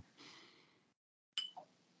 So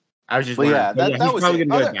I was just that was probably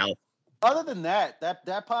gonna go other than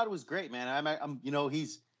that pod was great, man. I'm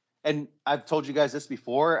and I've told you guys this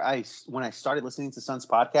before. When I started listening to Suns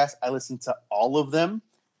podcast, I listened to all of them.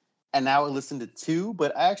 And now I listen to 2,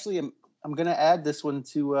 but I actually I'm going to add this one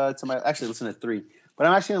to my – actually listen to 3. But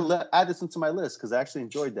I'm actually going to add this one to my list because I actually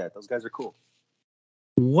enjoyed that. Those guys are cool.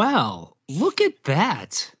 Well, look at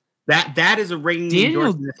that. That is a ringing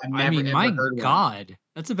Daniel, endorsement. My God.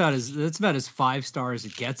 That's about as 5 stars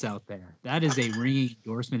it gets out there. That is a ringing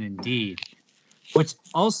endorsement indeed. Which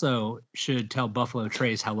also should tell Buffalo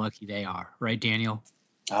Trace how lucky they are. Right, Daniel?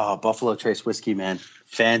 Oh, Buffalo Trace whiskey, man.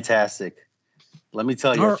 Fantastic. Let me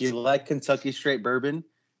tell you, if you like Kentucky straight bourbon,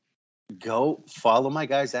 go follow my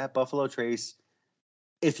guys at Buffalo Trace.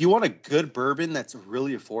 If you want a good bourbon that's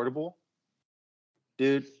really affordable,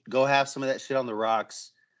 dude, go have some of that shit on the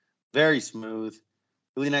rocks. Very smooth,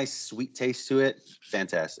 really nice sweet taste to it.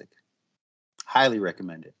 Fantastic. Highly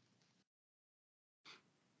recommend it.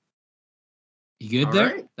 You good All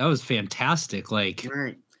there? right. That was fantastic. Like,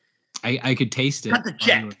 Right. I could taste it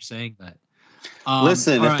while you were saying that.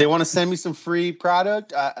 Listen, if they want to send me some free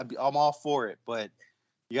product, I'm all for it. But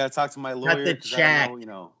you got to talk to my lawyer. The check. I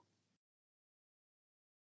know,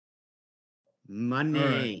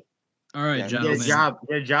 Money. All right, gentlemen.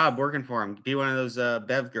 Get a job working for him. Be one of those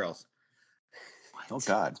Bev girls. Oh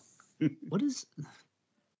God. What is?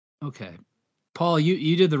 Okay, Paul,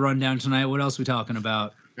 you did the rundown tonight. What else are we talking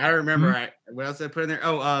about? I don't remember. What else did I put in there?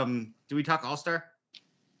 Oh, do we talk All-Star?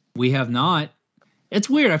 We have not. It's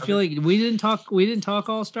weird. I feel like we didn't talk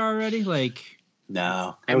All-Star already. Like,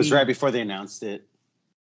 no, it was right before they announced it.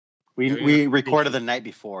 We recorded the night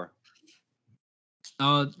before.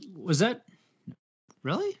 Was that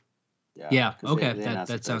really? Yeah. Okay.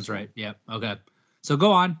 That sounds right. Yeah. Okay. So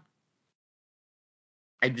go on.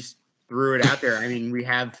 I just threw it out there. I mean, we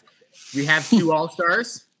have 2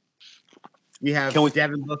 All-Stars. We have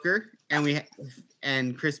Devin Booker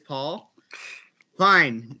and Chris Paul.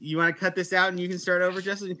 Fine. You want to cut this out and you can start over,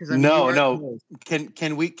 Justin? Because no.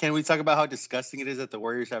 Can we talk about how disgusting it is that the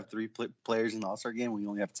Warriors have 3 players in the All-Star game when we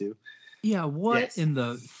only have 2? Yeah. What in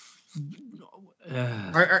the?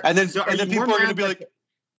 And then people are going to be like,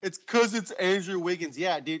 it's because it's Andrew Wiggins.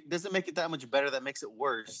 Yeah, dude, doesn't make it that much better. That makes it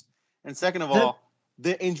worse. And second of all,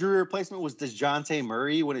 the injury replacement was DeJounte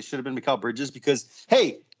Murray when it should have been Mikal Bridges because,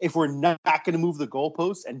 hey, if we're not going to move the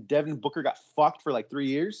goalposts and Devin Booker got fucked for like 3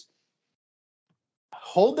 years,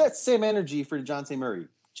 hold that same energy for DeJounte Murray.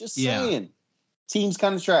 Just saying. Team's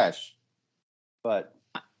kind of trash. But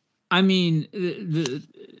I mean,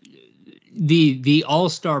 the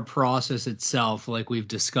All-Star process itself, like we've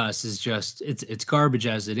discussed, is just it's garbage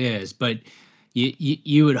as it is. But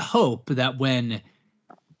you would hope that when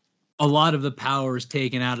a lot of the power is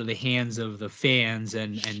taken out of the hands of the fans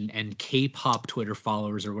and K-pop Twitter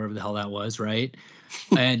followers or whatever the hell that was, right?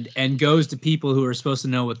 and goes to people who are supposed to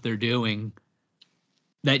know what they're doing,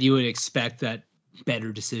 that you would expect that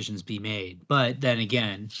better decisions be made. But then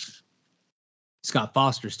again, Scott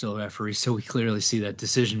Foster's still a referee, so we clearly see that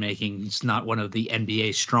decision making is not one of the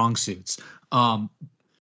NBA strong suits. But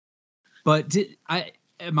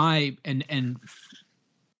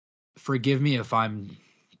forgive me if I'm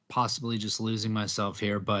possibly just losing myself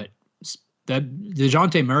here, but that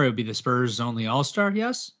DeJounte Murray would be the Spurs' only All-Star,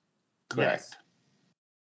 yes? Correct. Yes.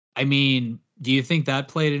 I mean, do you think that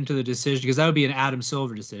played into the decision? Because that would be an Adam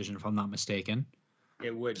Silver decision, if I'm not mistaken.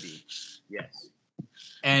 It would be, yes.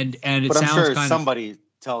 And it But I'm sounds sure kind somebody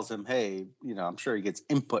tells him, hey, I'm sure he gets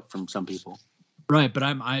input from some people. right, but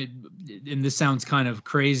and this sounds kind of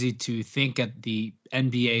crazy to think at the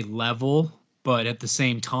NBA level, but at the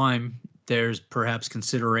same time, there's perhaps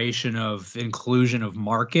consideration of inclusion of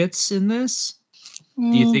markets in this. Do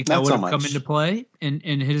you think that Not would so have come much. into play in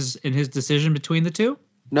his decision between the two?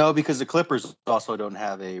 No, because the Clippers also don't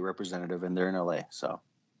have a representative, and they're in LA. So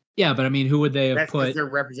Yeah, but I mean, who would they have That's because put? their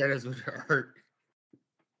representatives would hurt.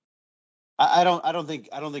 I don't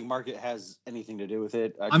think market has anything to do with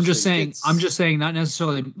it. I'm just saying, not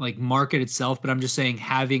necessarily like market itself, but I'm just saying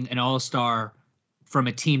having an all-star from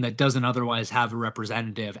a team that doesn't otherwise have a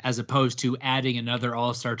representative, as opposed to adding another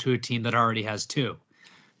all-star to a team that already has two.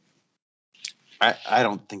 I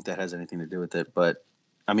don't think that has anything to do with it, but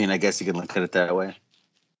I mean, I guess you can look at it that way.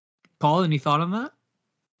 Paul, any thought on that?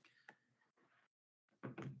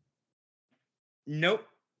 Nope.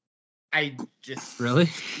 I just Really?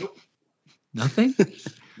 Nope. Nothing?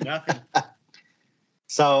 Nothing.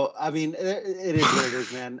 So, I mean, it is what it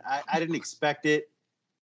is, man. I didn't expect it.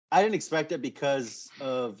 I didn't expect it because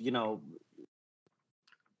of,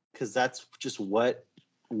 because that's just what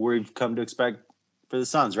we've come to expect for the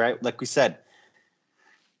Suns, right? Like we said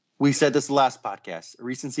this last podcast.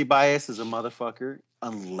 Recency bias is a motherfucker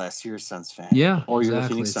unless you're a Suns fan. Yeah, Or you're a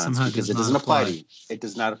exactly. Phoenix Suns, Somehow because does it doesn't not apply apply. to you. It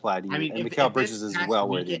does not apply to you. I mean, and if Mikal this Bridges is past well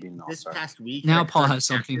worthy weekend- of being an this all-star. past week. Now like, Paul first has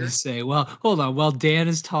something to chapter, say. Well, hold on. While Dan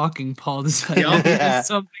is talking, Paul decided Yeah. he has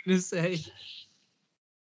something to say.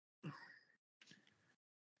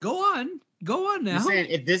 Go on now. I'm saying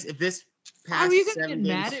if this How past are you gonna get 7 game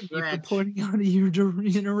mad at me for stretch, pointing out you're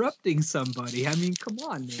interrupting somebody? I mean, come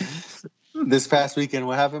on, man. This past weekend,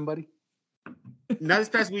 what happened, buddy? not this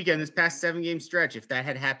past weekend, this past 7 game stretch, if that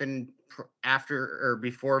had happened after or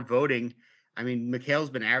before voting, I mean, Mikhail's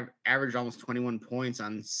been averaged almost 21 points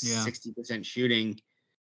on 60% shooting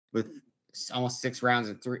with almost 6 rebounds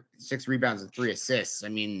and 3 assists. I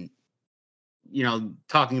mean,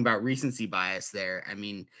 talking about recency bias there. I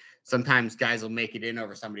mean, sometimes guys will make it in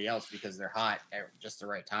over somebody else because they're hot at just the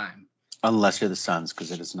right time. Unless you're the Suns,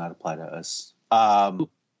 because it does not apply to us.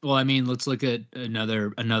 Well, I mean, let's look at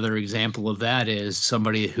another example of that is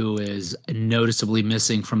somebody who is noticeably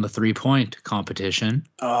missing from the 3-point competition.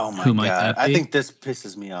 Oh my Who might God. that be? I think this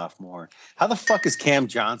pisses me off more. How the fuck is Cam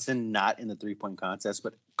Johnson not in the 3-point contest,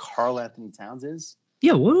 but Karl Anthony Towns is?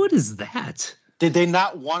 Yeah, what is that? Did they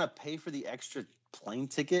not want to pay for the extra plane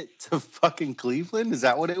ticket to fucking Cleveland? Is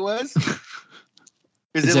that what it was?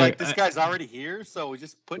 Is it like this guy's already here, so we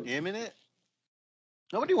just put him in it?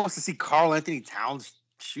 Nobody wants to see Karl Anthony Towns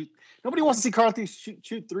shoot. Nobody wants to see Karl Anthony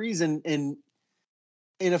shoot threes in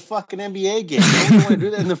a fucking NBA game. Nobody want to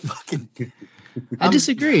do that in the fucking. I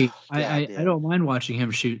disagree. I don't mind watching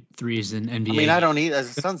him shoot threes in NBA. I mean, I don't need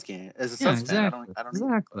as a Suns game. As a Suns fan, I don't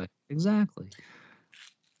exactly.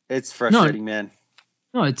 It's frustrating, man.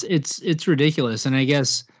 No, it's ridiculous. And I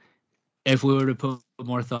guess if we were to put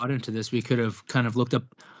more thought into this, we could have kind of looked up.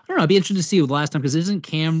 I don't know. I'd be interested to see the last time, because isn't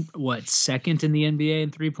Cam second in the NBA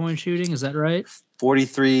in 3-point shooting? Is that right?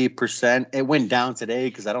 43%. It went down today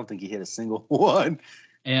because I don't think he hit a single one.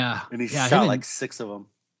 Yeah, and he shot like 6 of them.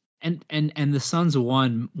 And the Suns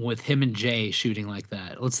won with him and Jay shooting like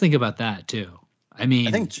that. Let's think about that too. I mean,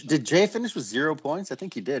 I think did Jay finish with 0 points? I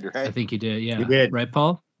think he did, right? I think he did. Yeah, he did. Right,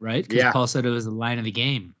 Paul? Right? Because Yeah. Paul said it was the line of the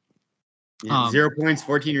game. Yeah, 0 points,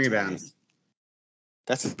 14 rebounds.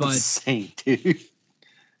 That's insane, dude.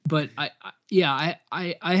 But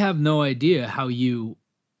I have no idea how you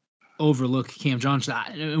overlook Cam Johnson.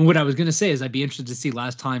 And what I was going to say is I'd be interested to see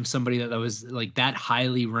last time somebody that was like that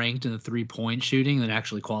highly ranked in the 3-point shooting that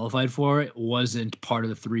actually qualified for it wasn't part of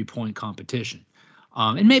the 3-point competition.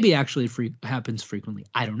 And maybe actually happens frequently.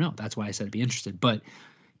 I don't know. That's why I said I'd be interested. But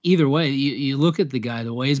either way, you look at the guy,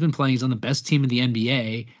 the way he's been playing, he's on the best team in the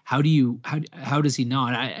NBA. How does he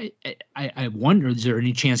not? I wonder, is there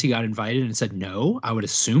any chance he got invited and said no? I would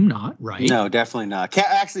assume not, right? No, definitely not.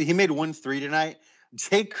 Actually, he made 1 3 tonight.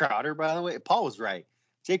 Jay Crowder, by the way, Paul was right.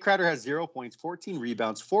 Jay Crowder has 0 points, 14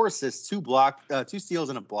 rebounds, 4 assists, 2 steals,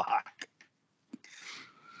 and a block.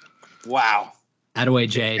 Wow. Attaway,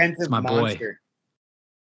 Jay. It's my boy.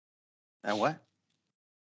 And what?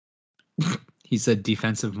 He said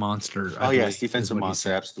defensive monster. Oh yes, defensive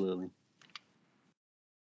monster, absolutely.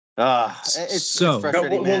 It's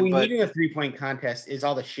frustrating, what we need in a 3-point contest is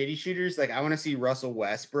all the shitty shooters. Like, I want to see Russell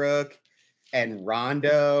Westbrook and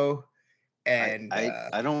Rondo, and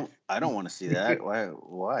I don't want to see that.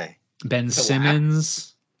 Why? Ben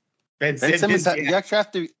Simmons. Ben Simmons. You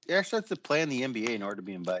actually have to play in the NBA in order to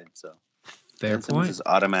be invited. So fair Ben point. Simmons is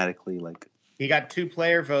automatically like. He got 2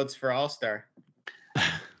 player votes for All-Star.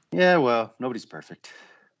 Yeah, well, nobody's perfect.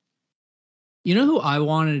 You know who I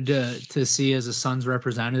wanted to see as a Suns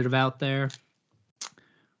representative out there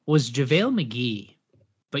was JaVale McGee.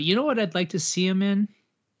 But you know what I'd like to see him in?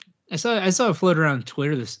 I saw it float around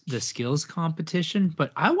Twitter, the skills competition,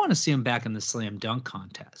 but I want to see him back in the slam dunk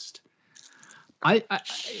contest.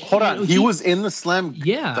 Hold on, he was in the slam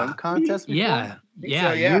dunk contest before?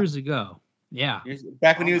 Yeah, years ago. Yeah.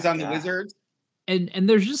 Back when he was on the Wizards. And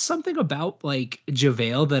there's just something about like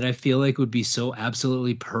JaVale that I feel like would be so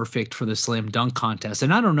absolutely perfect for the slam dunk contest.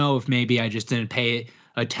 And I don't know if maybe I just didn't pay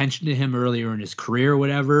attention to him earlier in his career or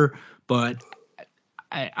whatever, but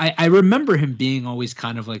I remember him being always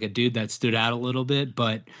kind of like a dude that stood out a little bit,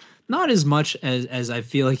 but not as much as I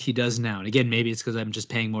feel like he does now. And again, maybe it's because I'm just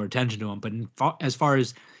paying more attention to him. But as far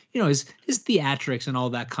as his theatrics and all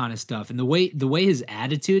that kind of stuff, and the way his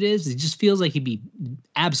attitude is, it just feels like he'd be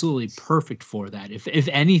absolutely perfect for that. If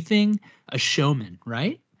anything, a showman,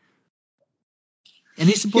 right?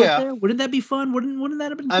 Any support there? Wouldn't that be fun? Wouldn't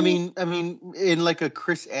that have been cool? I mean, in like a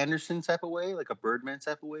Chris Anderson type of way, like a Birdman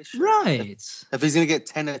type of way, sure. Right. If he's gonna get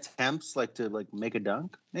 10 attempts, like to like make a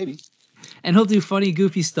dunk, maybe. And he'll do funny,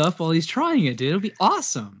 goofy stuff while he's trying it, dude. It'll be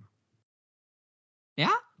awesome.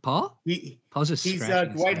 Yeah, Paul. Paul's just he's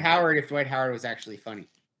Dwight Howard. If Dwight Howard was actually funny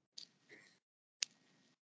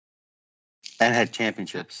and had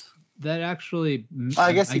championships, that actually.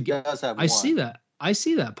 I guess he does have. I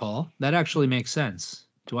see that, Paul. That actually makes sense.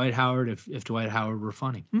 Dwight Howard, if Dwight Howard were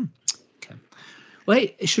funny. Okay. Well,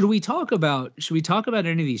 hey, should we talk about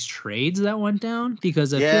any of these trades that went down?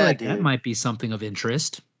 Because I feel like that might be something of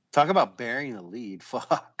interest. Talk about burying the lead.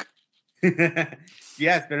 Fuck.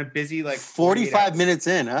 Yeah, it's been a busy 45 minutes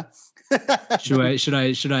in, huh?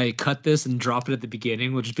 Should I cut this and drop it at the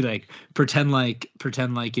beginning? We'll just be like pretend like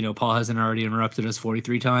Paul hasn't already interrupted us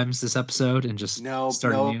 43 times this episode and just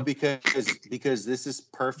start anew. because this is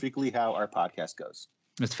perfectly how our podcast goes.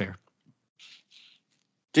 That's fair,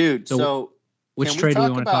 dude. So which trade do we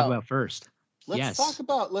want to talk about first? Let's talk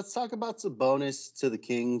about Sabonis to the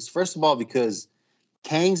Kings. First of all, because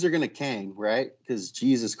Kangs are gonna Kang, right? Because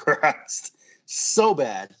Jesus Christ, so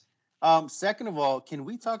bad. Second of all, can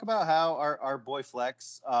we talk about how our boy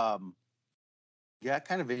Flex got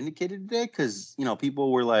kind of indicated today? Because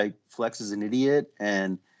people were like, Flex is an idiot,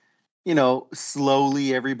 and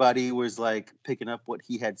slowly everybody was like picking up what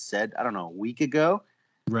he had said, I don't know, a week ago.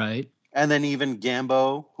 Right. And then even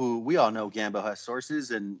Gambo, who we all know Gambo has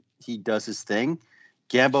sources and he does his thing.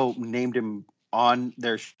 Gambo named him on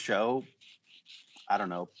their show, I don't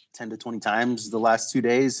know, 10 to 20 times the last 2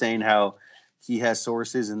 days, saying how he has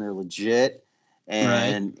sources and they're legit.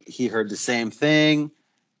 And he heard the same thing.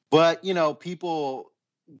 But, people,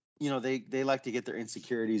 they like to get their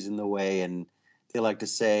insecurities in the way, and they like to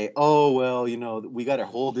say, oh, well, we got to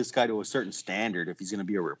hold this guy to a certain standard if he's going to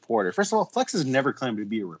be a reporter. First of all, Flex has never claimed to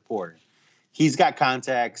be a reporter. He's got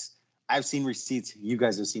contacts. I've seen receipts. You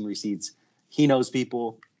guys have seen receipts. He knows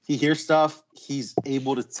people. He hears stuff. He's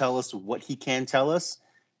able to tell us what he can tell us.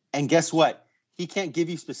 And guess what? He can't give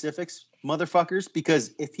you specifics, motherfuckers,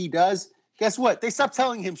 because if he does, guess what? They stop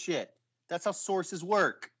telling him shit. That's how sources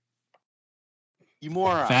work. You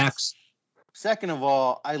morons. Facts. Second of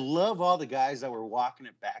all, I love all the guys that were walking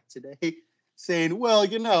it back today saying, well,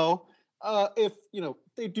 if,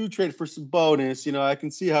 they do trade for some bonus, I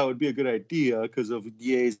can see how it would be a good idea because of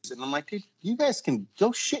Yates. And I'm like, dude, you guys can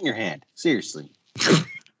go shit in your hand. Seriously.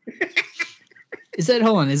 Is that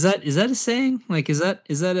a saying? Like, is that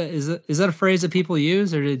a phrase that people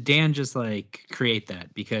use, or did Dan just like create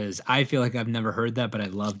that? Because I feel like I've never heard that, but I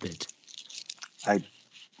loved it.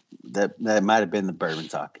 That might have been the bourbon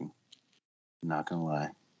talking. I'm not gonna lie.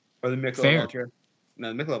 Or the Michelob Ultra.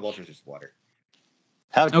 No, the Michelob Ultra is just water.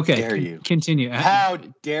 How dare you? Continue. How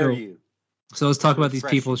dare you? So let's talk about these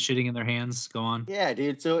people shitting in their hands. Go on. Yeah,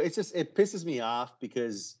 dude. So it pisses me off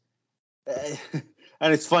because,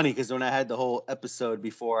 and it's funny because when I had the whole episode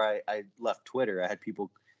before I left Twitter, I had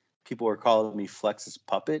people were calling me Flex's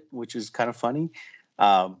puppet, which is kind of funny.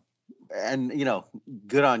 And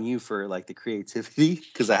good on you for like the creativity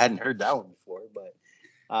because I hadn't heard that one before.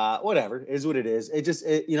 But whatever, it is what it is.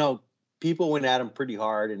 People went at him pretty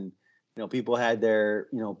hard, and people had their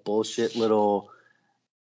bullshit little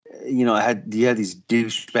you had these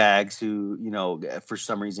douchebags who, for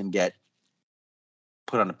some reason get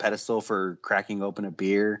put on a pedestal for cracking open a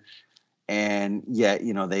beer, and yet,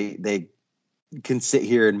 they can sit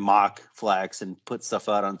here and mock Flex and put stuff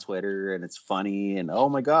out on Twitter, and it's funny, and oh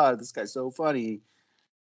my God, this guy's so funny.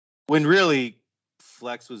 When really,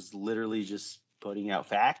 Flex was literally just putting out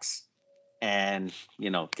facts, and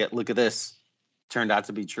look at this, turned out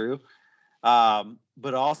to be true.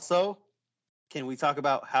 But also, can we talk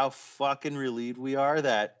about how fucking relieved we are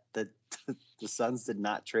that the Suns did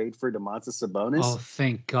not trade for Domantas Sabonis? Oh,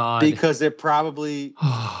 thank God. Because it probably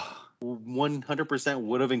 100%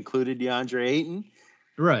 would have included DeAndre Ayton.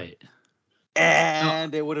 Right.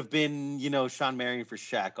 And it would have been, Sean Marion for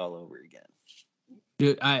Shaq all over again.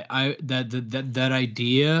 Dude, that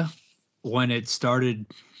idea when it started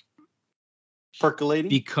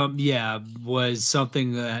percolating was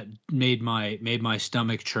something that made my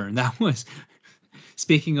stomach churn. That was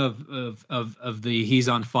speaking of the He's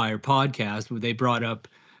on Fire podcast, where they brought up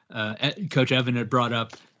Coach Evan had brought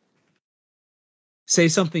up, say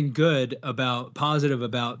something positive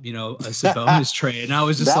about a Sabonis trade, and I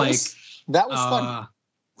was just that was funny.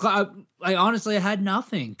 I honestly had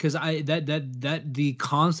nothing, because that the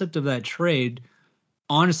concept of that trade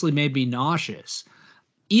honestly made me nauseous.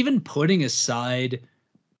 Even putting aside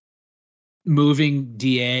moving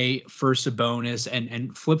DA for Sabonis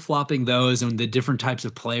and flip-flopping those and the different types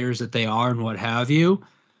of players that they are and what have you,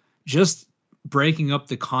 just breaking up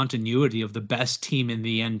the continuity of the best team in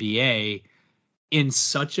the NBA in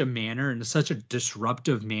such a manner, in such a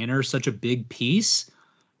disruptive manner, such a big piece,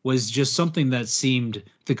 was just something that seemed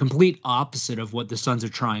the complete opposite of what the Suns are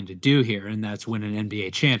trying to do here, and that's win an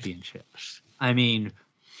NBA championship. I mean,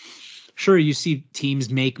 sure, you see teams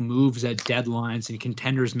make moves at deadlines and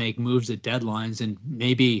contenders make moves at deadlines, and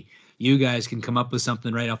maybe you guys can come up with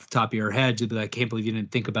something right off the top of your head. I can't believe you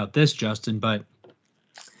didn't think about this, Justin, but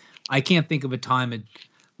I can't think of a time a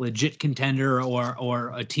legit contender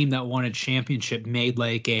or a team that won a championship made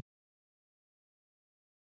like a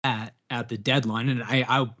at the deadline. And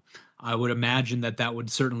I would imagine that would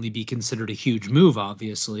certainly be considered a huge move,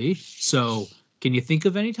 obviously. So can you think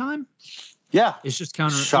of any time? Yeah. It's just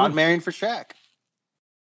counter. Sean Marion for Shaq.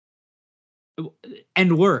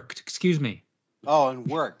 And worked, excuse me. Oh, and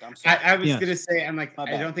worked. I'm sorry. I was going to say, I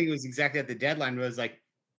don't think it was exactly at the deadline, but it was like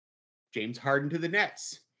James Harden to the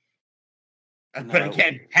Nets. No. But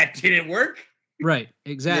again, did it work? Right,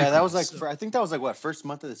 exactly. Yeah, that was I think that was what, first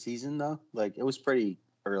month of the season though? Like, it was pretty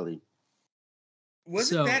early.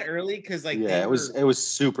 Was it that early? Because it was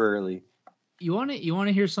super early. You want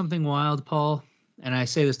to hear something wild, Paul? And I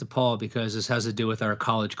say this to Paul because this has to do with our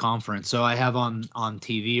college conference. So I have on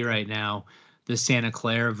TV right now the Santa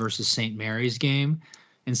Clara versus St. Mary's game,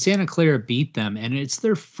 and Santa Clara beat them, and it's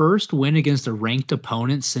their first win against a ranked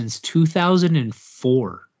opponent since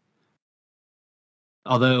 2004.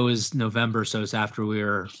 Although it was November, so it's after we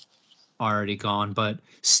were already gone, but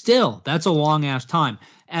still, that's a long ass time.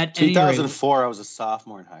 At 2004, I was a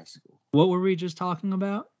sophomore in high school. What were we just talking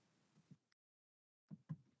about?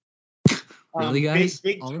 Really, guys?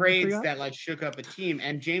 Big trades that shook up a team,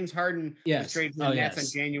 and James Harden was traded to the Nets on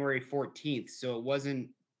January 14th. So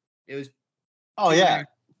it was. Oh yeah.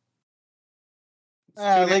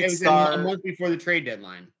 It was a month before the trade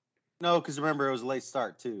deadline. No, because remember it was a late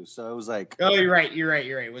start too, so it was like. Oh, you're right.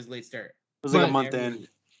 It was late start. It was like a month in.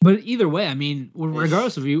 But either way, I mean,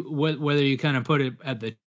 regardless of whether you kind of put it at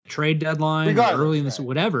the trade deadline or early in this,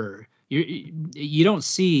 whatever, you don't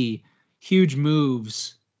see huge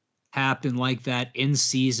moves happen like that in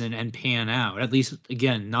season and pan out. At least,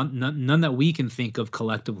 again, none that we can think of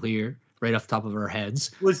collectively right off the top of our heads.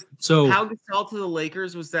 Pau Gasol to the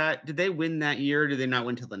Lakers, was that? Did they win that year? Or did they not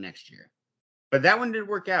win till the next year? But that one did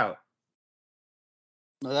work out.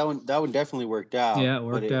 No, that one definitely worked out. Yeah, it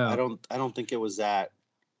worked out. I don't think it was that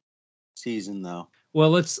season though.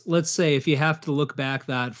 Well, let's say if you have to look back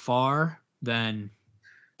that far, then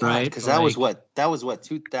right, because that was what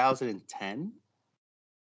 2010.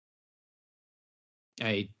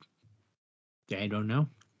 I don't know.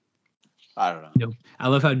 I don't know. No, I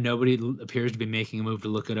love how nobody appears to be making a move to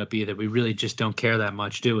look it up either. We really just don't care that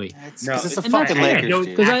much, do we? It's a fucking Lakers.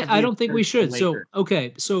 Because I don't think we should.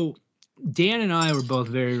 So Dan and I were both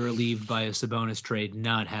very relieved by a Sabonis trade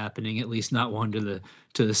not happening, at least not one to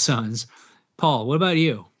the Suns. Paul, what about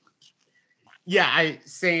you? Yeah, I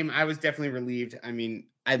was definitely relieved. I mean,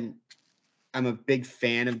 I'm a big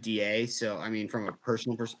fan of DA, so I mean, from a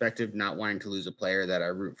personal perspective, not wanting to lose a player that I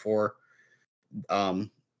root for.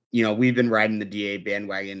 We've been riding the DA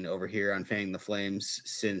bandwagon over here on Fanning the Flames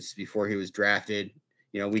since before he was drafted.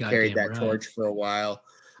 We carried that torch for a while,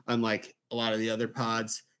 unlike a lot of the other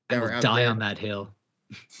pods. I will die on that hill.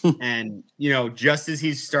 And, just as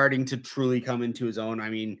he's starting to truly come into his own, I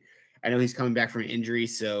mean, I know he's coming back from an injury,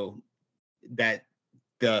 so that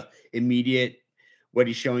the immediate what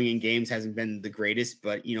he's showing in games hasn't been the greatest,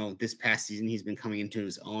 but this past season he's been coming into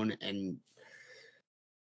his own, and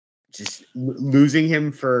just losing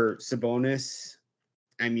him for Sabonis.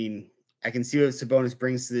 I mean, I can see what Sabonis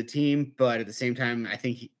brings to the team, but at the same time, I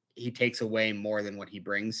think he takes away more than what he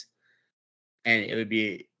brings, and it would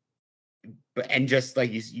be. And just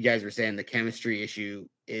like you guys were saying, the chemistry issue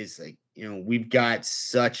is like, we've got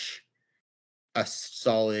such a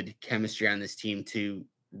solid chemistry on this team to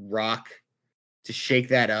shake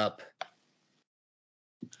that up.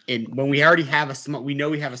 And when we already have we know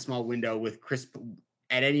we have a small window with Chris.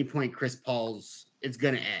 At any point, Chris Paul's, it's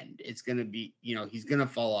going to end. It's going to be, he's going to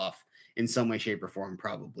fall off in some way, shape, or form,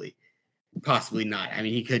 possibly not. I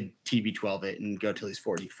mean, he could TB12 it and go till he's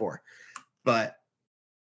 44, but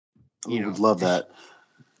I would love that.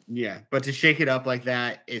 Yeah, but to shake it up like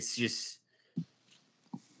that, it's just,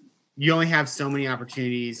 you only have so many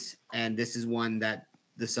opportunities, and this is one that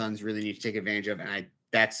the Suns really need to take advantage of, and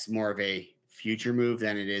that's more of a future move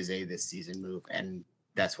than it is a this season move, and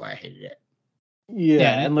that's why I hated it.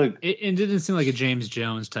 Yeah, and look, it didn't seem like a James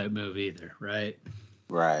Jones type move either, right?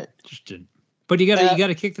 Right. But you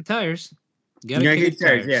gotta kick the tires. You gotta kick the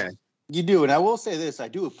tires. Yeah. You do, and I will say this: I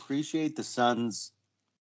do appreciate the Suns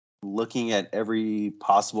looking at every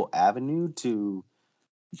possible avenue to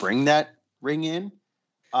bring that ring in.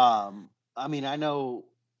 I mean, I know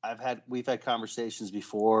we've had conversations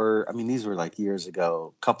before. I mean, these were like a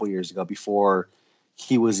couple years ago, before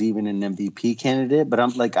he was even an MVP candidate. But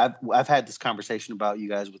I'm like, I've had this conversation about you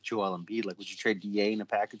guys with Joel Embiid. Like, would you trade DA in a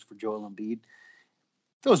package for Joel Embiid?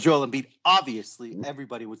 If it was Joel Embiid, obviously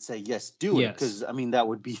everybody would say yes, do it, because I mean that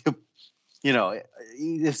would be,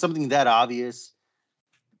 if something that obvious.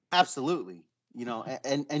 Absolutely.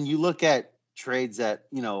 And you look at trades that,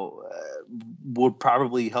 would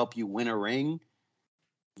probably help you win a ring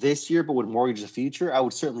this year, but would mortgage the future, I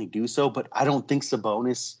would certainly do so. But I don't think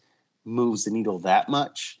Sabonis moves the needle that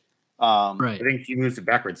much. Right. I think he moves it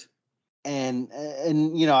backwards. And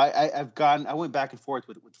I went back and forth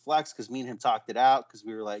with Flex, because me and him talked it out, because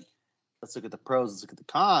we were like, let's look at the pros, let's look at the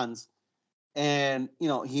cons. And,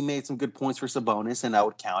 he made some good points for Sabonis, and I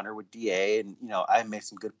would counter with DA. And, I made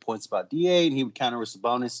some good points about DA, and he would counter with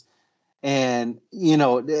Sabonis. And,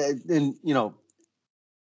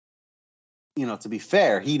 to be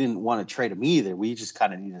fair, he didn't want to trade him either. We just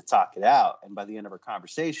kind of needed to talk it out. And by the end of our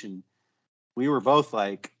conversation, we were both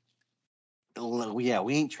like, yeah,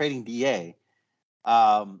 we ain't trading DA.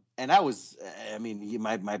 And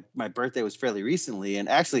my birthday was fairly recently, and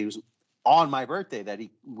actually it was on my birthday that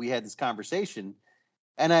we had this conversation,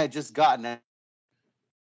 and I had just gotten it.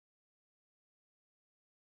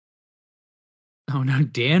 Oh no,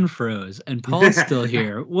 Dan froze, and Paul's still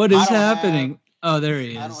here. What is happening? There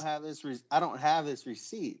he is. I don't have this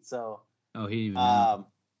receipt, so. Oh, he even.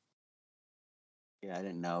 Yeah, I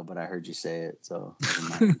didn't know, but I heard you say it, so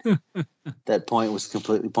that point was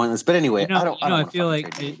completely pointless. But anyway, I feel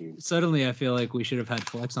like suddenly we should have had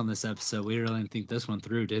Flex on this episode. We really didn't think this one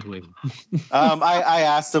through, did we? I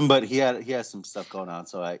asked him, but he has some stuff going on,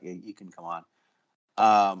 so you can come on.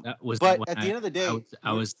 But at the end of the day,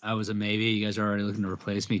 I was a maybe. You guys are already looking to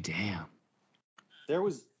replace me. Damn. There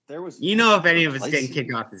was. If any of us getting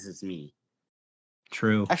kicked off, this is me.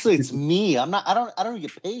 True. Actually, it's me. I don't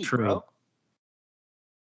get paid. True. Bro.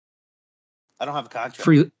 I don't have a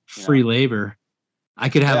contract. Free labor. I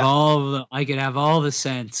could have all the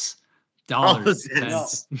cents. Dollars.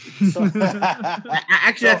 Cents.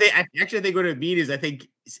 Actually, I think what it means is I think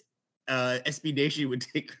SB Nation would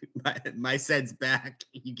take my cents back.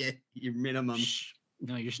 You get your minimum.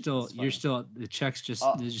 No, you're still the checks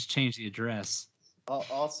just change the address.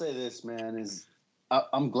 I'll say this, man, is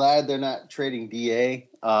I'm glad they're not trading DA.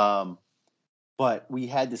 But we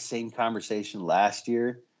had the same conversation last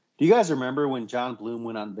year. Do you guys remember when John Bloom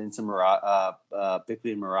went on Vincent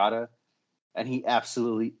Bickley and Murata, and he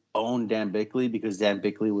absolutely owned Dan Bickley, because Dan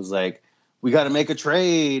Bickley was like, we got to make a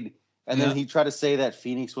trade. And then he tried to say that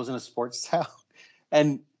Phoenix wasn't a sports town,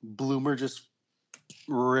 and Bloomer just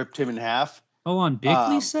ripped him in half. Hold on,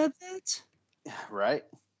 Bickley said that? Right.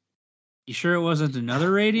 You sure it wasn't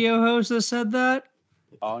another radio host that said that?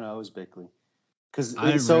 Oh no, it was Bickley. Because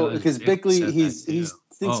Bickley, he's he's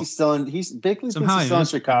still in. Bickley thinks he's still in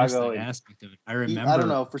Chicago. Aspect of it. I remember. I don't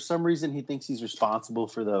know. For some reason, he thinks he's responsible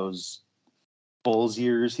for those Bulls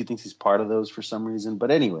years. He thinks he's part of those for some reason.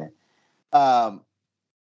 But anyway,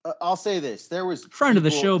 I'll say this: there was friend of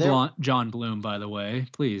the show, John Bloom, by the way.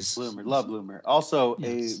 Please, Bloomer, love Bloomer. Also,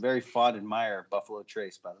 yes. a very fond admirer of Buffalo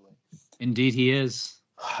Trace, by the way. Indeed, he is.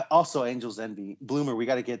 Also, Angels Envy. Bloomer, we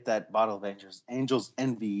got to get that bottle of Angels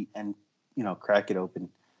Envy, and crack it open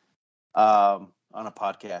on a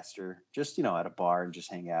podcast or just at a bar and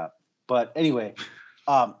just hang out. But anyway,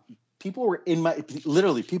 people were people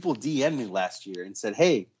DM'd me last year and said,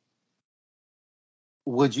 "Hey,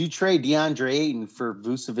 would you trade DeAndre Ayton for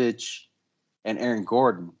Vucevic and Aaron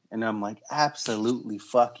Gordon?" And I'm like, absolutely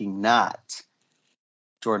fucking not.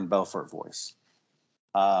 Jordan Belfort voice.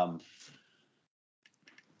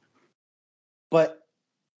 But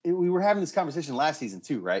we were having this conversation last season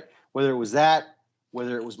too, right? Whether it was that,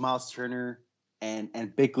 whether it was Miles Turner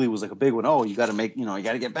and Bickley was like a big one. Oh, you got to make, you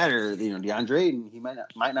got to get better. DeAndre Ayton, he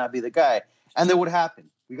might not be the guy. And then what happened?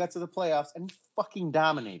 We got to the playoffs and he fucking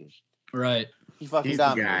dominated. Right. He fucking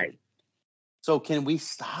dominated. So can we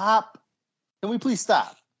stop? Can we please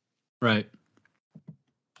stop? Right.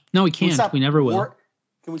 No, we can't. We never will.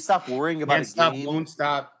 Can we stop worrying about a game? Won't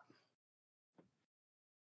stop.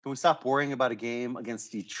 Can we stop worrying about a game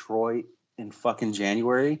against Detroit in fucking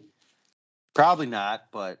January? Probably not,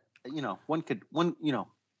 but one could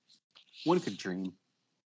dream.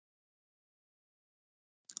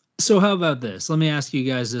 So how about this? Let me ask you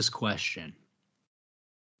guys this question.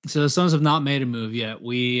 So the Suns have not made a move yet.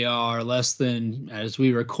 We are as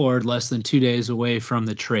we record, less than 2 days away from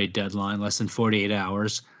the trade deadline, less than 48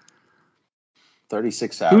 hours.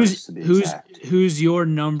 36 hours to be exact. Who's your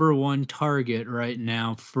number one target right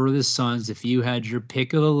now for the Suns if you had your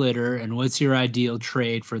pick of the litter, and what's your ideal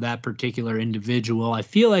trade for that particular individual? I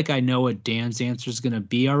feel like I know what Dan's answer is going to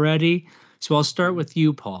be already, so I'll start with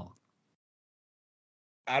you, Paul.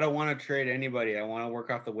 I don't want to trade anybody. I want to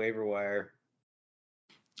work off the waiver wire.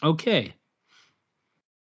 Okay.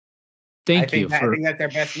 I think that's our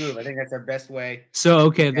best move. I think that's our best way. So,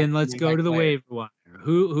 okay, then let's go to the waiver wire.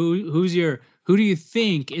 Who do you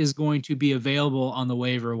think is going to be available on the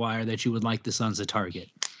waiver wire that you would like the Suns to target?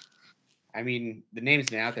 I mean, the name's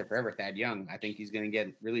been out there forever, Thad Young. I think he's going to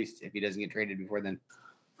get released if he doesn't get traded before then.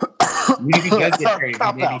 If he does get traded,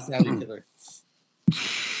 maybe Sally Tiller.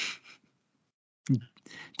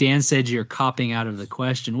 Dan said you're copping out of the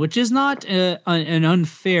question, which is not an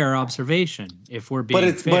unfair observation, if we're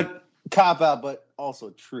being fair. But cop out, but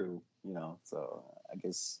also true, So I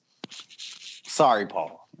guess. Sorry,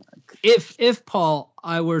 Paul. If Paul,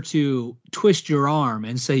 I were to twist your arm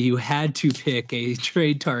and say you had to pick a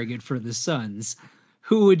trade target for the Suns,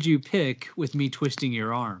 who would you pick with me twisting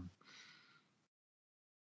your arm?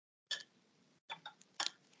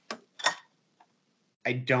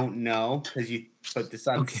 I don't know because you put this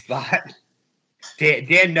on the spot.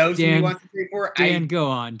 Dan knows who he wants to trade for. Dan, go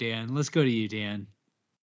on, Dan. Let's go to you, Dan.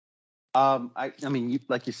 I mean,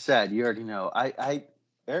 like you said, you already know.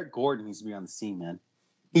 Eric Gordon needs to be on the scene, man.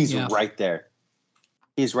 He's right there.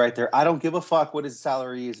 He's right there. I don't give a fuck what his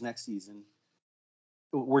salary is next season.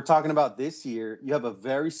 We're talking about this year. You have a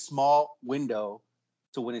very small window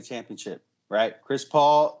to win a championship, right? Chris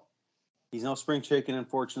Paul, he's no spring chicken,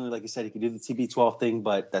 unfortunately. Like I said, he could do the TB12 thing,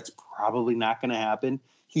 but that's probably not going to happen.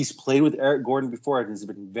 He's played with Eric Gordon before and has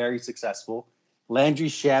been very successful. Landry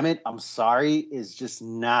Shamet, I'm sorry, is just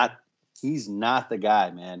not – he's not the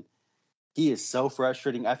guy, man. He is so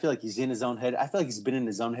frustrating. I feel like he's in his own head. I feel like he's been in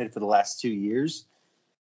his own head for the last 2 years.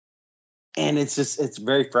 And it's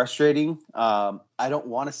very frustrating. I don't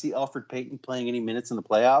want to see Elfrid Payton playing any minutes in the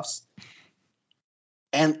playoffs.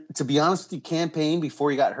 And to be honest with you, Cam Payne,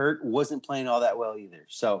 before he got hurt, wasn't playing all that well either.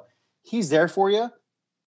 So he's there for you.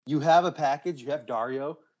 You have a package. You have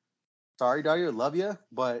Dario. Sorry, Dario. Love you.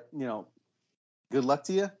 But, good luck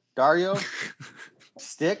to you. Dario.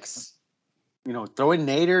 Sticks. Throw in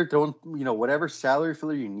Nader, throw in, whatever salary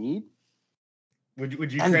filler you need.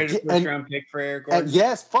 Would you trade a first-round pick for Eric Gordon?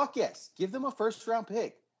 Yes, fuck yes. Give them a first-round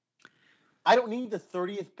pick. I don't need the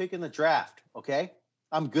 30th pick in the draft, okay?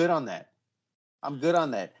 I'm good on that. And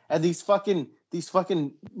these fucking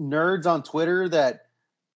nerds on Twitter that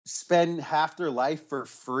spend half their life for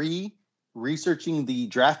free researching the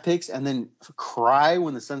draft picks and then cry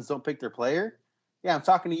when the Suns don't pick their player. Yeah, I'm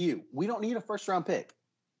talking to you. We don't need a first-round pick,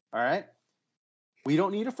 all right? We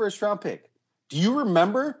don't need a first-round pick. Do you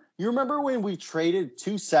remember? You remember when we traded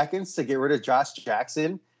 2 seconds to get rid of Josh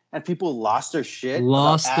Jackson and people lost their shit?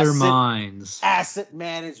 Lost their minds. Asset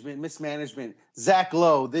management, mismanagement. Zach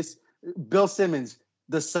Lowe, Bill Simmons,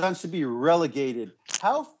 the Suns should be relegated.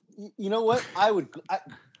 You know what?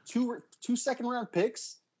 Two second-round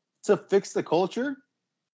picks to fix the culture,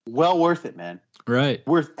 well worth it, man. Right.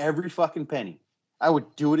 Worth every fucking penny. I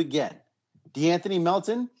would do it again. DeAnthony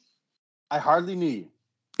Melton, I hardly knew you.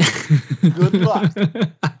 Good luck.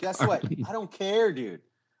 Guess what? I don't care, dude.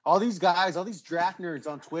 All these guys, all these draft nerds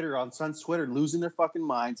on Twitter, on Suns Twitter, losing their fucking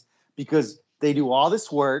minds because they do all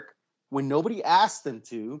this work when nobody asked them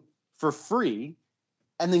to for free,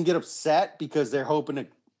 and then get upset because they're hoping to,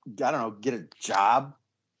 I don't know, get a job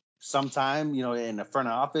sometime, in the front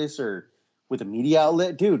office or with a media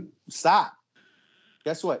outlet. Dude, stop.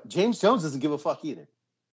 Guess what? James Jones doesn't give a fuck either.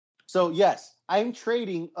 So, yes, I'm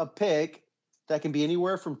trading a pick that can be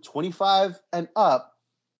anywhere from 25 and up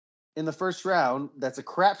in the first round. That's a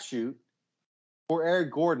crapshoot for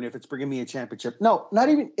Eric Gordon if it's bringing me a championship. No, not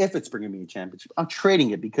even if it's bringing me a championship. I'm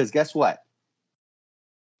trading it because guess what?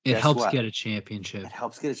 It helps get a championship. It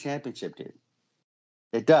helps get a championship, dude.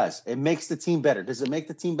 It does. It makes the team better. Does it make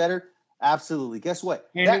the team better? Absolutely. Guess what?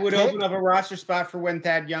 And it would open up a roster spot for when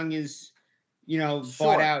Thad Young is,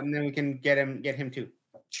 bought out, and then we can get him too.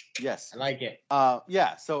 Yes. I like it.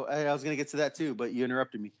 Yeah. So I was going to get to that too, but you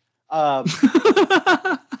interrupted me.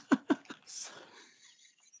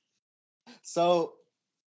 So,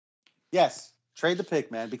 yes, trade the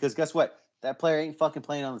pick, man, because guess what? That player ain't fucking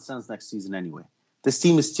playing on the Suns next season anyway. This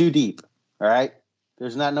team is too deep, all right?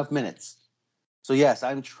 There's not enough minutes. So, yes,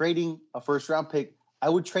 I'm trading a first-round pick. I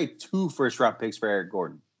would trade 2 first-round picks for Eric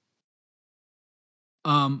Gordon.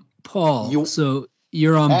 Paul, so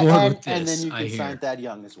you're on board with this, and then you can sign Thad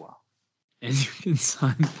Young as well. And you can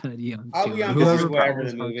sign Thad Young. I'll be on board with whatever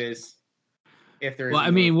the move is. If there is well, I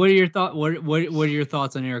mean, what are your thoughts? What are your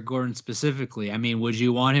thoughts on Eric Gordon specifically? I mean, would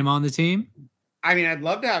you want him on the team? I mean, I'd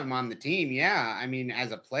love to have him on the team. Yeah. I mean,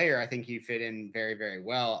 as a player, I think he fit in very, very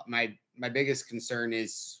well. My biggest concern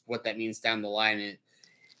is what that means down the line. It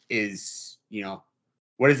is,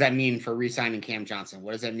 what does that mean for re-signing Cam Johnson?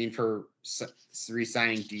 What does that mean for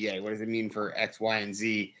re-signing DA? What does it mean for X, Y, and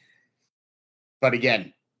Z? But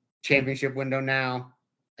again, championship window now.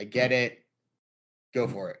 I get it. Go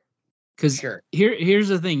for it. Because here's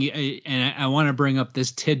the thing, and I want to bring up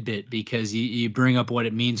this tidbit because you bring up what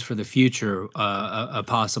it means for the future, a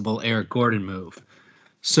possible Eric Gordon move.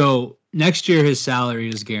 So next year his salary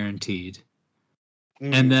is guaranteed,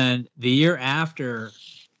 and then the year after,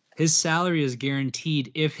 his salary is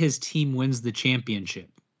guaranteed if his team wins the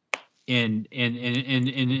championship in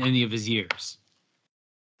any of his years.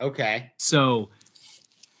 Okay. So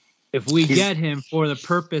if we get him for the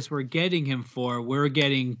purpose we're getting him for, we're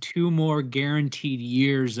getting 2 more guaranteed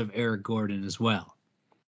years of Eric Gordon as well.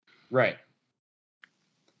 Right.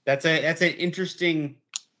 That's an interesting.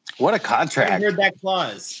 What a contract! I heard that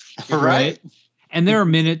clause. Right. And there are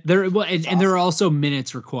and there are also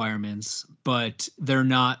minutes requirements, but they're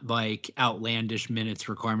not like outlandish minutes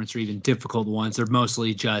requirements or even difficult ones. They're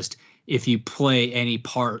mostly just if you play any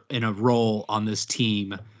part in a role on this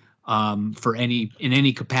team. For in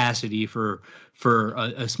any capacity for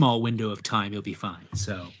a small window of time, you'll be fine.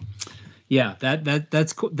 So, yeah,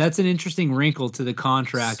 that's an interesting wrinkle to the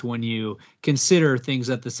contract when you consider things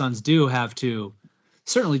that the Suns do have to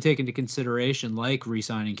certainly take into consideration, like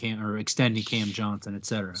re-signing Cam or extending Cam Johnson,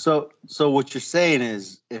 etc. So what you're saying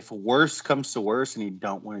is, if worse comes to worse and you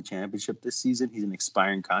don't win a championship this season, he's an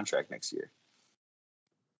expiring contract next year,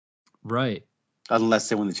 right? Unless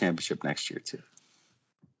they win the championship next year too.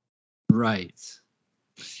 Right.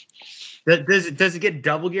 Does it get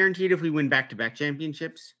double guaranteed if we win back-to-back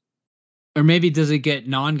championships? Or maybe does it get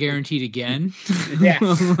non-guaranteed again? Yeah.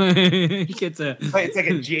 It gets it's like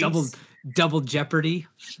a jinx. double jeopardy.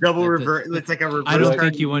 Double reverse. It's like a reverse. I don't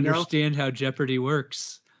think you understand how Jeopardy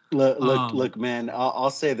works. Look, man. I'll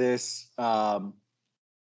say this.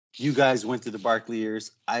 You guys went through the Barkley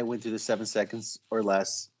years. I went through the 7 seconds or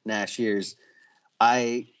less Nash years.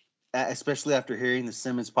 Especially after hearing the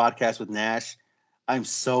Simmons podcast with Nash, I'm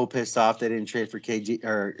so pissed off they didn't trade for KG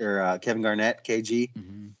or Kevin Garnett, KG,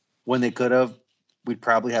 when they could have. We'd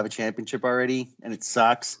probably have a championship already, and it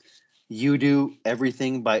sucks. You do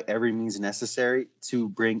everything by every means necessary to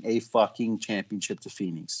bring a fucking championship to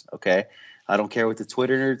Phoenix, okay? I don't care what the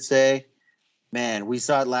Twitter nerds say. Man, we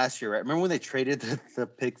saw it last year, right? Remember when they traded the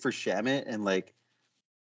pick for Shamet and, like,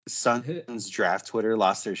 Suns draft Twitter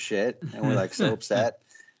lost their shit, and we're, like, so upset.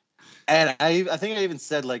 And I think I even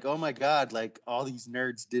said, like, oh my God, like all these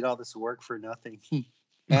nerds did all this work for nothing.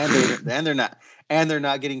 and they're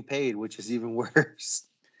not getting paid, which is even worse.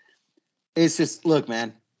 It's just, look,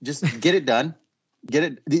 man, just get it done. Get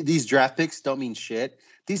it. These draft picks don't mean shit.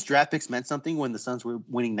 These draft picks meant something when the Suns were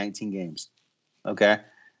winning 19 games. Okay.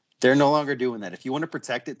 They're no longer doing that. If you want to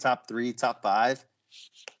protect it, top 3, top 5.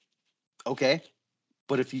 Okay.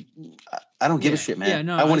 But if you, I don't give a shit, man. Yeah,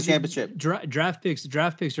 no, I want a championship. Draft picks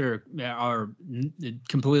are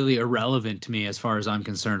completely irrelevant to me as far as I'm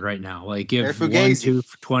concerned right now. Like give 1, 2,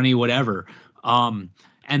 20, whatever. And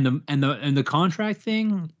And the contract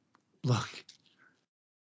thing, look,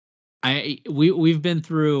 we've been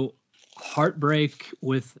through heartbreak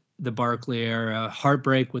with the Barkley era,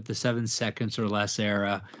 heartbreak with the 7 seconds or less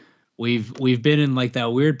era. We've been in like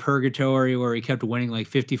that weird purgatory where he kept winning like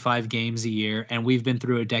 55 games a year, and we've been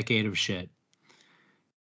through a decade of shit.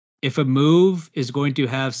 If a move is going to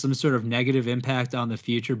have some sort of negative impact on the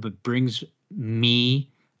future, but brings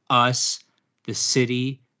us, the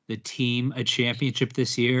city, the team, a championship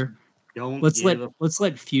this year, let's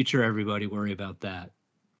let future everybody worry about that.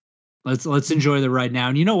 Let's enjoy the ride now.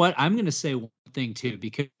 And you know what? I'm going to say one thing too,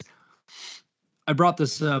 because I brought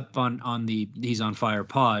this up on the He's on Fire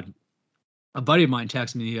pod. A buddy of mine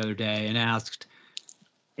texted me the other day and asked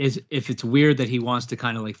if it's weird that he wants to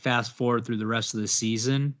kind of like fast forward through the rest of the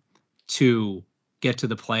season to get to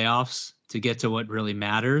the playoffs, to get to what really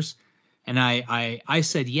matters. And I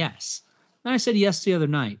said yes. And I said yes the other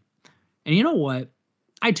night. And you know what?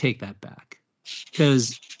 I take that back,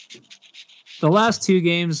 because the last 2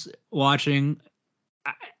 games watching,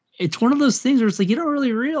 it's one of those things where it's like you don't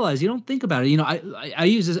really realize, you don't think about it. You know, I'll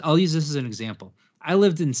use this as an example. I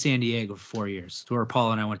lived in San Diego for 4 years, where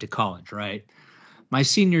Paul and I went to college, right? My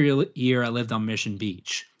senior year, I lived on Mission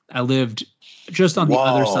Beach. I lived just on the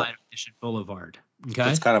other side of Mission Boulevard. Okay,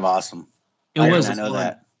 that's kind of awesome. I did not know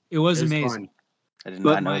that. It was amazing. Fun. I did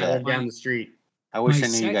not know that. Down the street. I wish I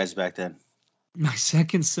knew you guys back then. My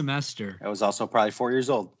second semester. I was also probably 4 years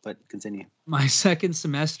old, but continue. My second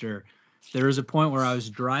semester, there was a point where I was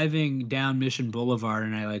driving down Mission Boulevard,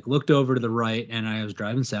 and I like looked over to the right, and I was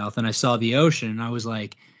driving south, and I saw the ocean, and I was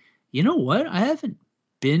like, you know what? I haven't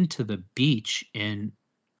been to the beach in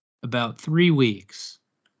about 3 weeks.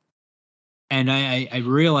 And I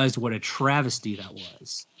realized what a travesty that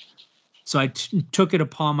was. So I took it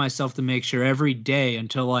upon myself to make sure every day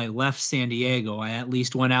until I left San Diego, I at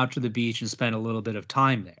least went out to the beach and spent a little bit of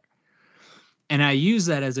time there. And I use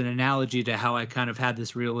that as an analogy to how I kind of had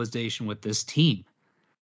this realization with this team.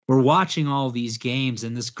 We're watching all these games,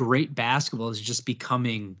 and this great basketball is just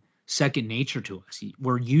becoming second nature to us.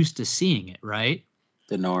 We're used to seeing it, right?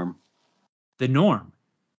 The norm.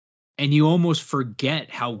 And you almost forget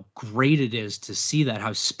how great it is to see that,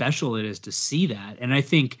 how special it is to see that. And I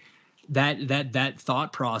think that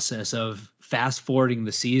thought process of fast forwarding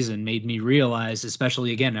the season made me realize,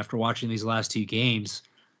 especially again after watching these last 2 games,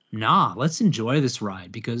 let's enjoy this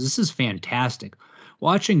ride, because this is fantastic.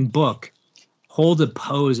 Watching Book hold a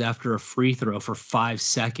pose after a free throw for 5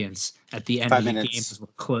 seconds at the end of the game as we're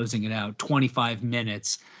closing it out, 25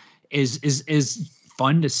 minutes, is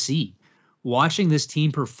fun to see. Watching this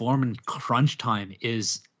team perform in crunch time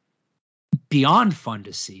is beyond fun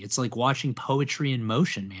to see. It's like watching poetry in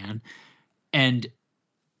motion, man. And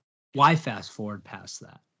why fast forward past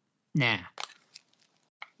that? Nah.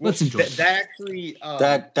 Let's enjoy it. That actually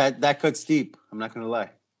that cuts deep. I'm not gonna lie.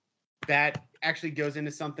 That actually goes into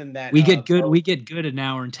something that we get good. We get good an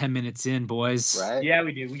hour and 10 minutes in, boys. Right? Yeah,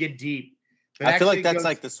 we do. We get deep. But I feel like that's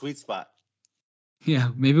like the sweet spot. Yeah,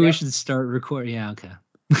 maybe we should start recording. Yeah, okay.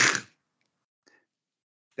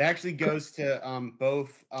 That actually goes to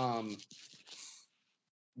both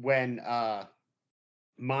when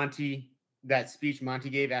that speech Monty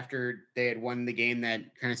gave after they had won the game that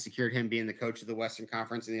kind of secured him being the coach of the Western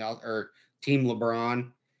Conference in the Team LeBron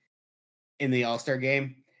in the All-Star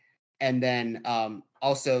game. And then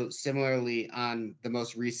also similarly on the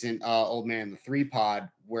most recent Old Man in the 3 pod,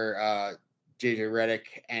 where JJ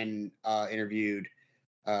Redick and interviewed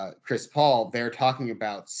Chris Paul, they're talking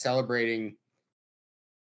about celebrating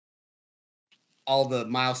all the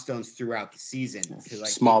milestones throughout the season.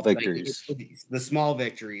 Small victories. The small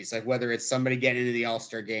victories, like whether it's somebody getting into the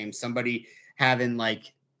All-Star game, somebody having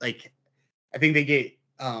like I think they get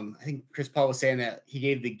I think Chris Paul was saying that he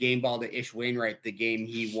gave the game ball to Ish Wainwright the game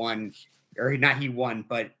he won, or not he won,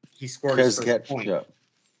 but he scored his first point. Yeah.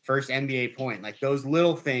 First NBA point. Like those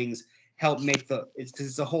little things help make it's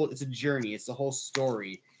a journey, it's the whole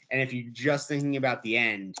story. And if you're just thinking about the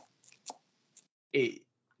end,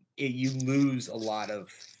 you lose a lot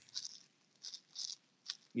of,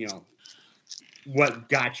 what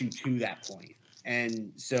got you to that point.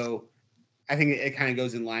 And so I think it kind of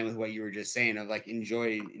goes in line with what you were just saying of like,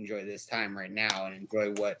 enjoy this time right now and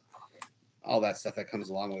enjoy all that stuff that comes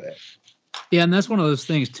along with it. Yeah. And that's one of those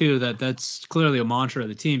things too, that's clearly a mantra of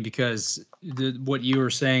the team, because what you were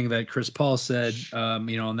saying that Chris Paul said,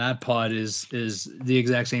 on that pod is the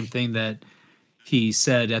exact same thing that he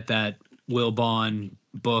said at that Wilbon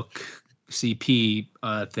Book CP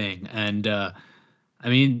thing. And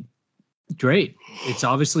great. It's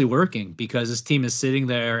obviously working, because this team is sitting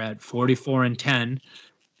there at 44-10,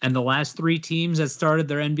 And the last 3 teams that started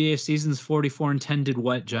their NBA seasons 44-10 did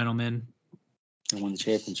what, gentlemen? They won the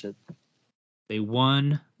championship. They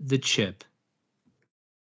won the chip.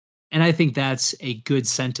 And I think that's a good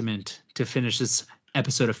sentiment to finish this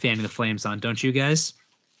episode of Fanning the Flames on, don't you guys?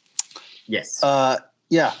 Yes.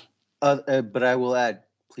 Yeah. But I will add,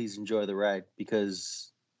 please enjoy the ride, because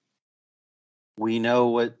we know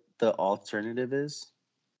what the alternative is.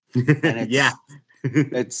 And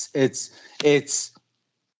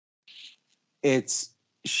it's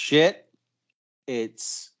shit.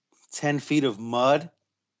 It's 10 feet of mud.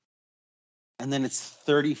 And then it's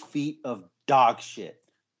 30 feet of dog shit.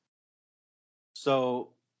 So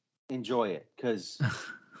enjoy it, because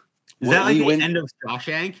is that like the end of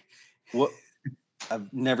Shawshank? What?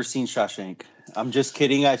 I've never seen Shawshank. I'm just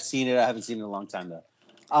kidding. I've seen it. I haven't seen it in a long time though.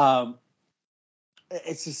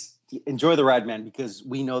 It's just enjoy the ride, man, because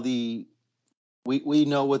we know we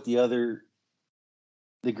know what the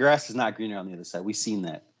grass is not greener on the other side. We've seen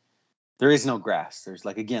that. There is no grass. There's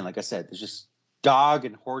like I said, there's just dog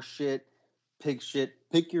and horse shit, pig shit.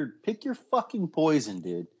 Pick your fucking poison,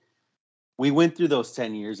 dude. We went through those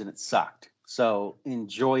 10 years and it sucked. So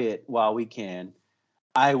enjoy it while we can.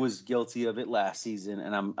 I was guilty of it last season,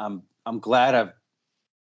 and I'm glad I've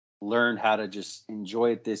learned how to just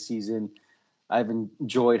enjoy it this season. I've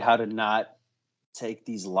enjoyed how to not take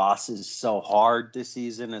these losses so hard this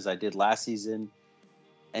season as I did last season,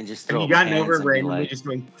 and just throw. Have you gotten over randomly just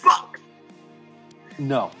going fuck?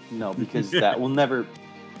 No, because that will never be.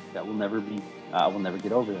 I will never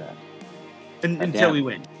get over that until we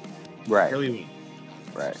win. Right. Until we win.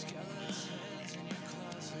 Right.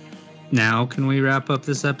 Now, can we wrap up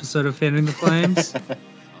this episode of Fanning the Flames?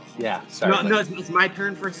 Yeah. Sorry. No, it's my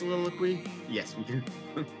turn for soliloquy. Yes, we can.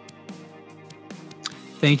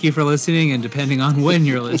 Thank you for listening, and depending on when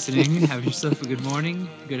you're listening, have yourself a good morning,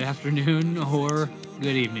 good afternoon, or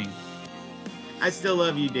good evening. I still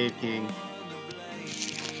love you, Dave King.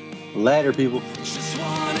 Later, people.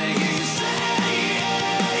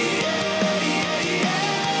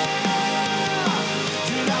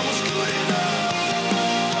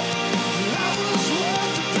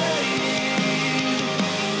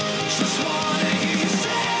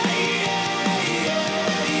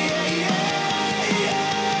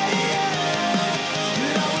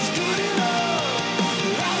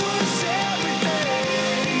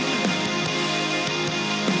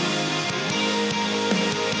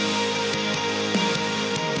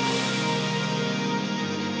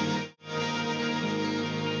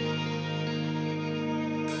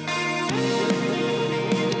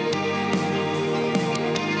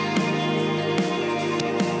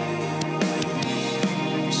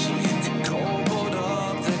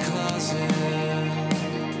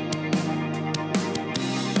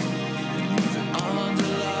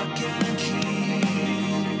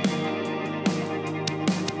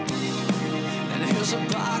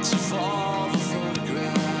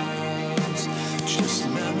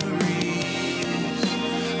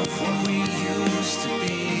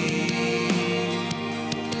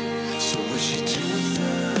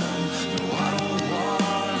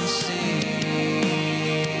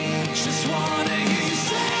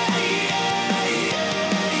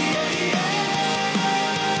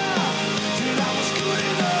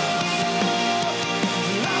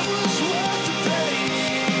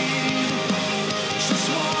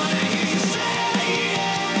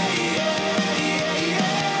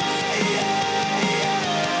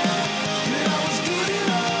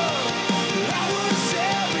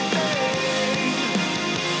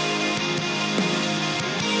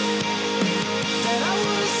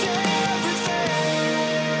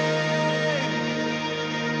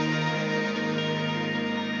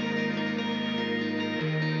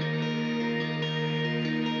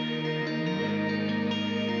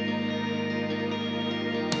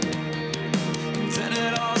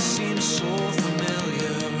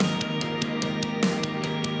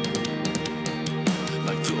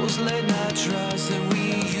 Late night drives that we